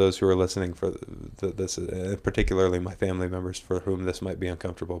apologize to those who are listening for this, particularly my family members for whom this might be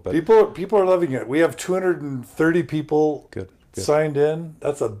uncomfortable. But people are loving it. We have 230 people good. signed in.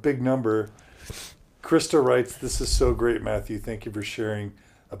 That's a big number. Krista writes, "This is so great, Matthew. Thank you for sharing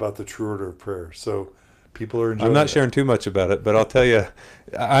about the true order of prayer." So people are enjoying I'm not it. sharing too much about it, but I'll tell you,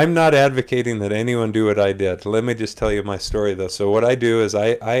 I'm not advocating that anyone do what I did. Let me just tell you my story, though. So what I do is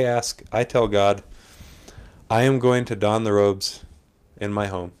I tell God, I am going to don the robes in my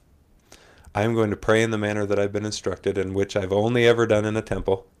home. I am going to pray in the manner that I've been instructed, in which I've only ever done in a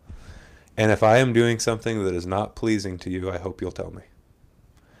temple. And if I am doing something that is not pleasing to you, I hope you'll tell me.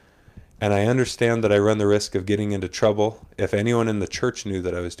 And I understand that I run the risk of getting into trouble if anyone in the church knew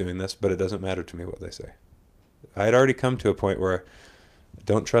that I was doing this, but it doesn't matter to me what they say. I had already come to a point where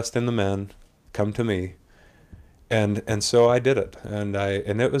don't trust in the men, come to me. And so I did it. And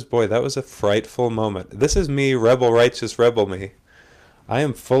it was, boy, that was a frightful moment. This is me, rebel, righteous, rebel me. I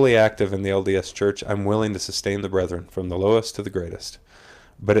am fully active in the LDS church. I'm willing to sustain the brethren from the lowest to the greatest.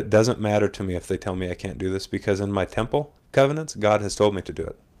 But it doesn't matter to me if they tell me I can't do this, because in my temple covenants, God has told me to do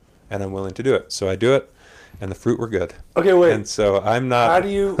it. And I'm willing to do it. So I do it, and the fruit were good. Okay, wait. And so I'm not...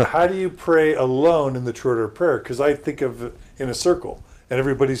 How do you pray alone in the true order of prayer? Because I think of it in a circle, and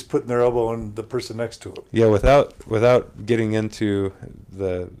everybody's putting their elbow on the person next to them. Yeah, without getting into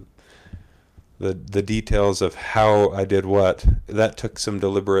the details of how I did what, that took some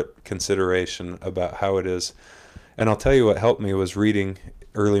deliberate consideration about how it is. And I'll tell you what helped me was reading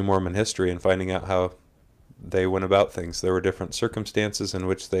early Mormon history and finding out how they went about things. There were different circumstances in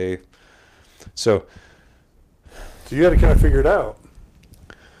which they... So you got to kind of figure it out.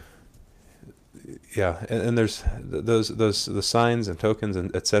 Yeah, and there's the signs and tokens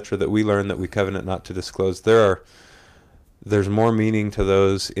and etc. that we learn that we covenant not to disclose. There's more meaning to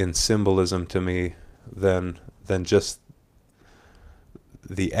those in symbolism to me than just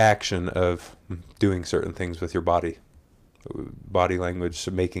the action of doing certain things with your body language,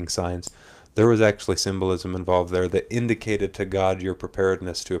 making signs. There was actually symbolism involved there that indicated to God your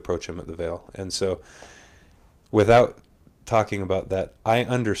preparedness to approach him at the veil. And so without talking about that, I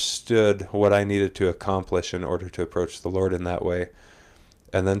understood what I needed to accomplish in order to approach the Lord in that way.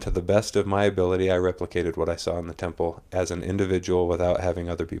 And then to the best of my ability, I replicated what I saw in the temple as an individual without having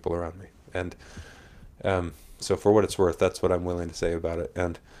other people around me. And so for what it's worth, that's what I'm willing to say about it.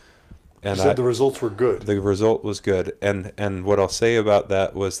 And you said the results were good. The result was good. And what I'll say about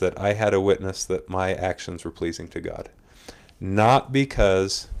that was that I had a witness that my actions were pleasing to God. Not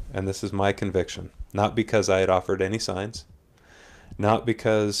because, and this is my conviction, not because I had offered any signs, not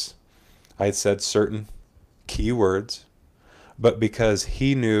because I had said certain key words, but because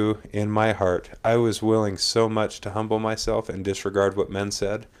he knew in my heart I was willing so much to humble myself and disregard what men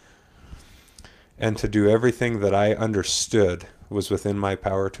said, and to do everything that I understood was within my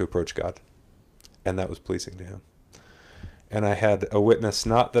power to approach God. And that was pleasing to him. And I had a witness,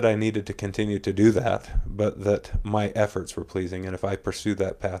 not that I needed to continue to do that, but that my efforts were pleasing, and if I pursue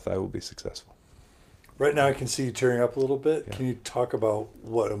that path, I will be successful. Right now I can see you tearing up a little bit. Yeah. Can you talk about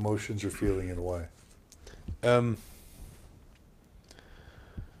what emotions you're feeling and why?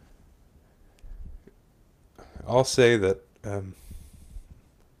 I'll say that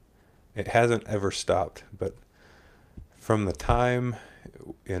it hasn't ever stopped, but from the time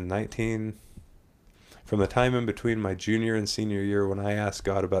in between my junior and senior year when I asked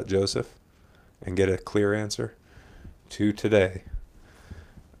God about Joseph and get a clear answer to today,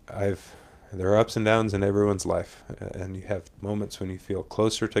 there are ups and downs in everyone's life, and you have moments when you feel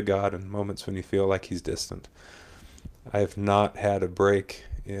closer to God and moments when you feel like he's distant. I have not had a break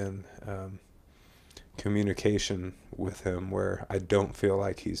in communication with him where I don't feel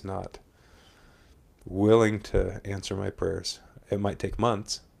like he's not willing to answer my prayers. It might take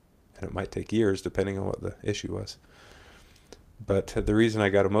months, and it might take years, depending on what the issue was. But the reason I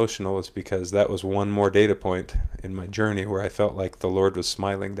got emotional is because that was one more data point in my journey where I felt like the Lord was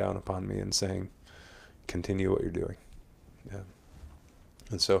smiling down upon me and saying, continue what you're doing. Yeah.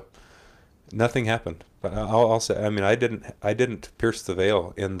 And so nothing happened. But I'll say, I mean, I didn't pierce the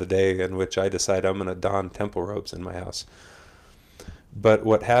veil in the day in which I decide I'm going to don temple robes in my house. But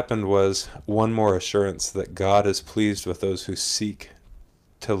what happened was one more assurance that God is pleased with those who seek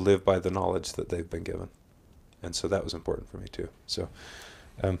to live by the knowledge that they've been given. And so that was important for me too. So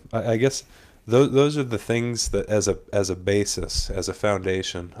I guess those are the things that as a basis, as a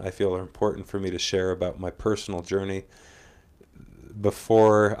foundation, I feel are important for me to share about my personal journey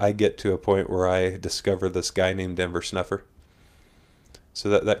before I get to a point where I discover this guy named Denver Snuffer. So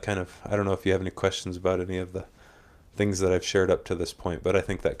that kind of, I don't know if you have any questions about any of the things that I've shared up to this point, but I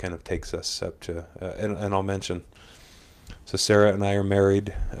think that kind of takes us up to, and I'll mention, so Sara and I are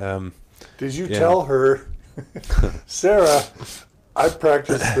married. Did you tell her, Sara, I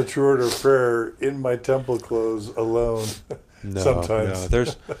practice the true order of prayer in my temple clothes alone sometimes? No,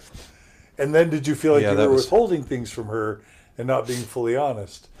 there's... And then did you feel like you were was... withholding things from her and not being fully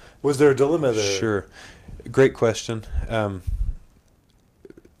honest? Was there a dilemma there? Sure. Great question.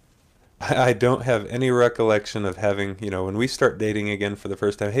 I don't have any recollection of having, when we start dating again for the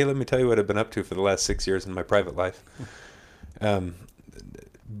first time, hey, let me tell you what I've been up to for the last 6 years in my private life.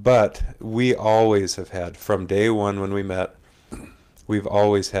 But we always have had, from day one when we met, we've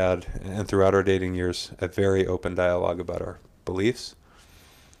always had, and throughout our dating years, a very open dialogue about our beliefs.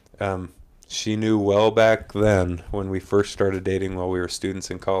 She knew well back then, when we first started dating while we were students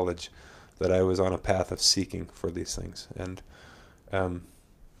in college, that I was on a path of seeking for these things. And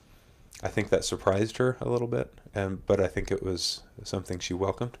I think that surprised her a little bit, but I think it was something she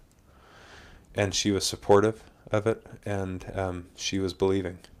welcomed. And she was supportive of it, and she was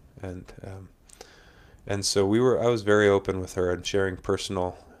believing. And so I was very open with her and sharing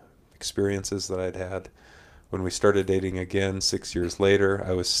personal experiences that I'd had. When we started dating again 6 years later,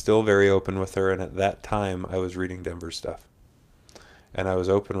 I was still very open with her, and at that time I was reading Denver stuff. And I was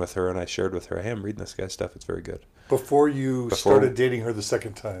open with her, and I shared with her, hey, I'm reading this guy's stuff, it's very good. Before you started dating her the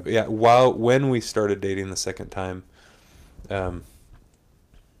second time? Yeah, when we started dating the second time,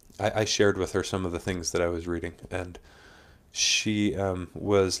 I shared with her some of the things that I was reading, and she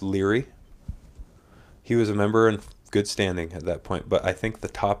was leery. He was a member in good standing at that point, but I think the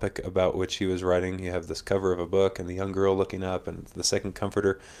topic about which he was writing, you have this cover of a book and the young girl looking up and the second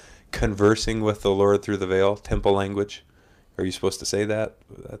comforter conversing with the Lord through the veil, temple language. Are you supposed to say that?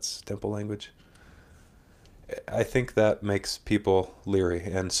 That's temple language. I think that makes people leery,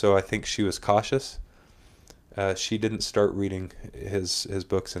 and so I think she was cautious. She didn't start reading his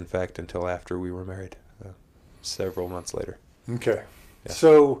books, in fact, until after we were married, several months later. Okay. Yeah.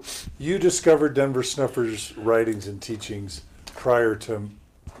 So you discovered Denver Snuffer's writings and teachings prior to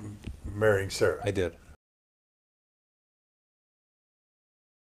marrying Sara. I did.